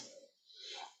universe.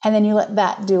 And then you let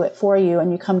that do it for you,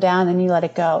 and you come down and you let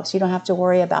it go. So you don't have to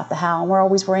worry about the how. And we're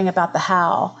always worrying about the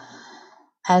how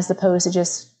as opposed to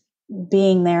just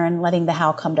being there and letting the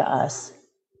how come to us.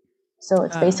 So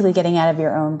it's basically getting out of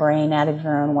your own brain, out of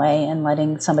your own way, and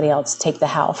letting somebody else take the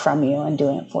how from you and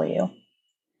doing it for you.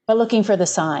 But looking for the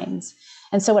signs.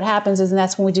 And so what happens is, and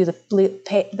that's when we do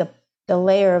the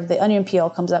layer of the onion peel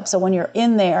comes up. So when you're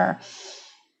in there,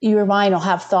 your mind will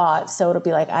have thoughts. So it'll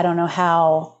be like, I don't know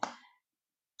how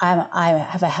I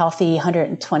have a healthy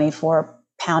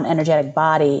 124-pound energetic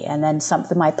body. And then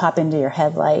something might pop into your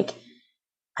head like,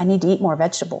 I need to eat more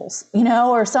vegetables,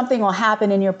 or something will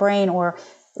happen in your brain, or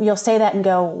you'll say that and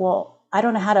go, well, I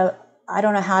don't know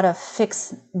how to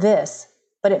fix this.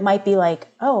 But it might be like,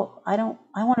 oh, I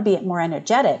want to be more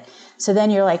energetic. So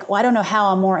then you're like, well, I don't know how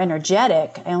I'm more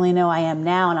energetic. I only know I am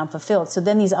now and I'm fulfilled. So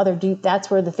then that's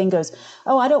where the thing goes,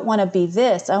 oh, I don't want to be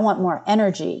this. I want more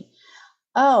energy.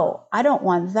 Oh, I don't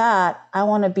want that. I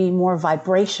want to be more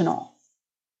vibrational.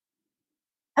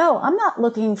 Oh, I'm not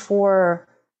looking for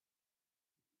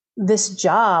this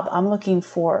job. I'm looking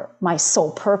for my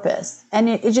soul purpose. And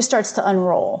it just starts to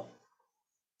unroll.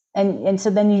 And so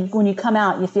then when you come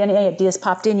out, if any ideas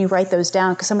popped in, you write those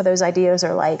down, because some of those ideas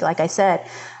are like I said,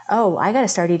 oh, I got to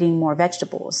start eating more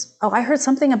vegetables. Oh, I heard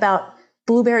something about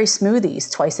blueberry smoothies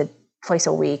twice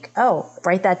a week. Oh,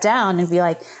 write that down and be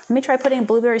like, let me try putting a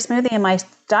blueberry smoothie in my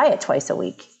diet twice a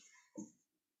week.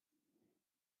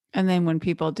 And then when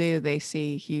people do, they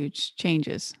see huge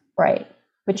changes. Right.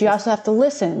 But you also have to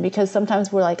listen, because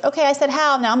sometimes we're like, okay, I said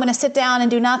how, now I'm going to sit down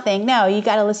and do nothing. No, you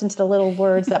got to listen to the little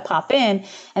words that pop in,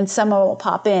 and some will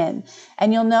pop in.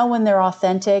 And you'll know when they're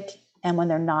authentic and when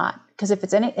they're not. because if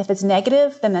it's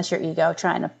negative, then that's your ego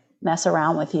trying to mess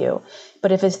around with you.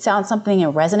 But if it sounds something that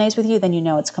resonates with you, then you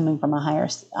know it's coming from a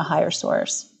higher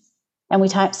source. And we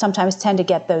sometimes tend to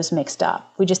get those mixed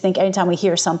up. We just think anytime we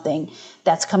hear something,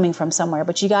 that's coming from somewhere.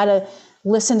 But you got to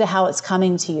listen to how it's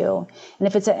coming to you. And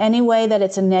if it's any way that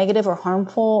it's a negative or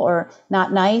harmful or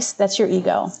not nice, that's your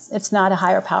ego. It's not a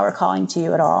higher power calling to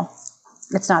you at all.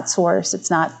 It's not source. It's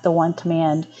not the one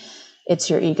command. It's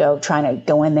your ego trying to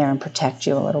go in there and protect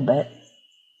you a little bit.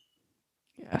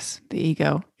 Yes, the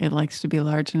ego. It likes to be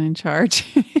large and in charge.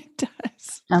 It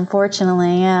does.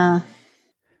 Unfortunately, yeah.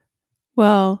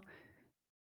 Well,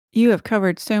 you have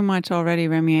covered so much already,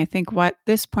 Remy. I think at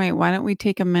this point, why don't we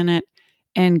take a minute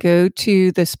and go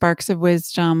to the Sparks of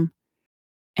Wisdom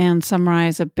and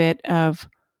summarize a bit of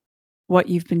what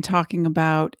you've been talking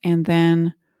about, and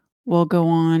then we'll go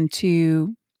on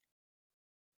to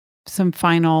some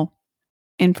final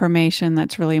information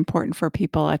that's really important for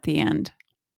people at the end.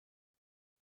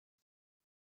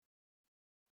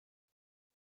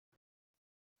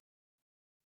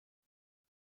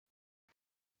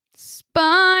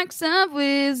 Sparks of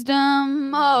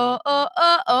wisdom, oh, oh,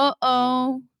 oh, oh,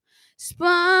 oh.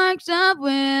 Sparks of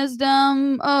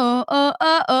wisdom, oh, oh,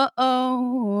 oh, oh,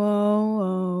 oh,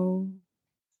 oh.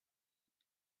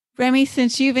 Remy,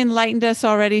 since you've enlightened us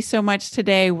already so much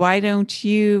today, why don't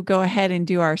you go ahead and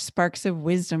do our Sparks of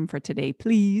Wisdom for today,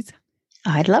 please?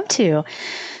 I'd love to.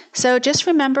 So just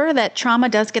remember that trauma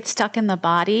does get stuck in the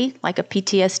body, like a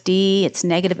PTSD. It's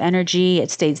negative energy. It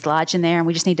stays lodged in there, and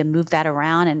we just need to move that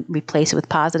around and replace it with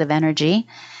positive energy.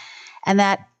 And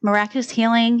that miraculous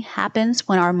healing happens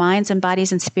when our minds and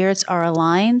bodies and spirits are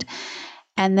aligned,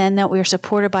 and then that we are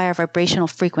supported by our vibrational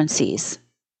frequencies.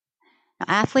 Now,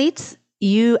 athletes,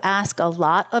 you ask a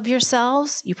lot of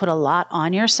yourselves. You put a lot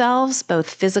on yourselves, both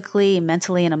physically,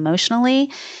 mentally, and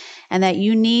emotionally, and that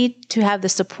you need to have the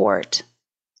support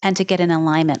and to get in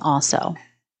alignment also.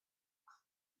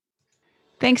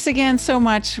 Thanks again so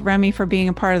much, Remy, for being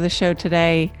a part of the show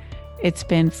today. It's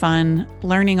been fun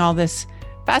learning all this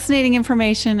fascinating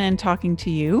information and talking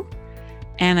to you.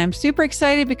 And I'm super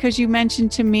excited because you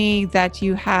mentioned to me that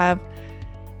you have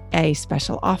a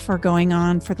special offer going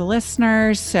on for the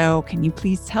listeners. So can you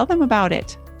please tell them about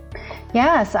it?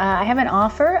 Yes, I have an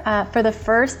offer for the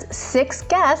first 6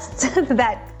 guests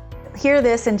that hear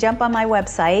this and jump on my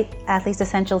website,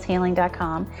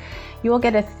 athletesessentialshealing.com. You will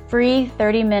get a free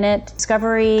 30-minute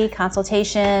discovery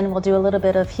consultation. We'll do a little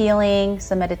bit of healing,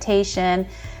 some meditation,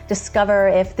 discover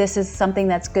if this is something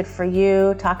that's good for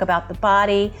you, talk about the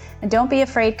body. And don't be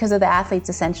afraid because of the Athletes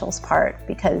Essentials part,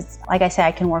 because like I said,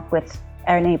 I can work with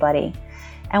anybody.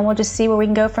 And we'll just see where we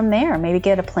can go from there. Maybe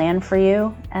get a plan for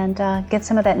you and get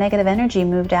some of that negative energy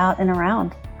moved out and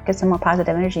around. Get some more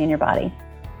positive energy in your body.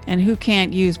 And who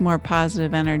can't use more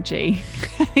positive energy?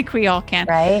 I think we all can.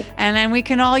 Right. And then we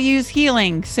can all use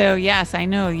healing. So yes, I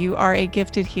know you are a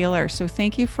gifted healer. So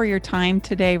thank you for your time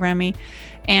today, Remy.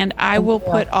 And I will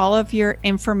put all of your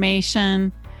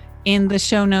information in the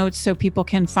show notes so people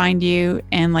can find you.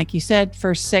 And like you said,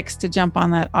 first 6 to jump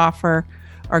on that offer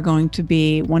are going to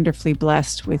be wonderfully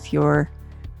blessed with your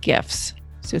gifts.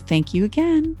 So thank you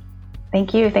again.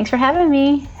 Thank you. Thanks for having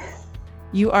me.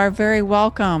 You are very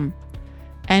welcome.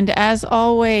 And as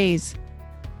always,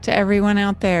 to everyone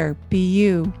out there, be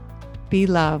you, be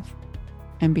love,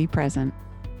 and be present.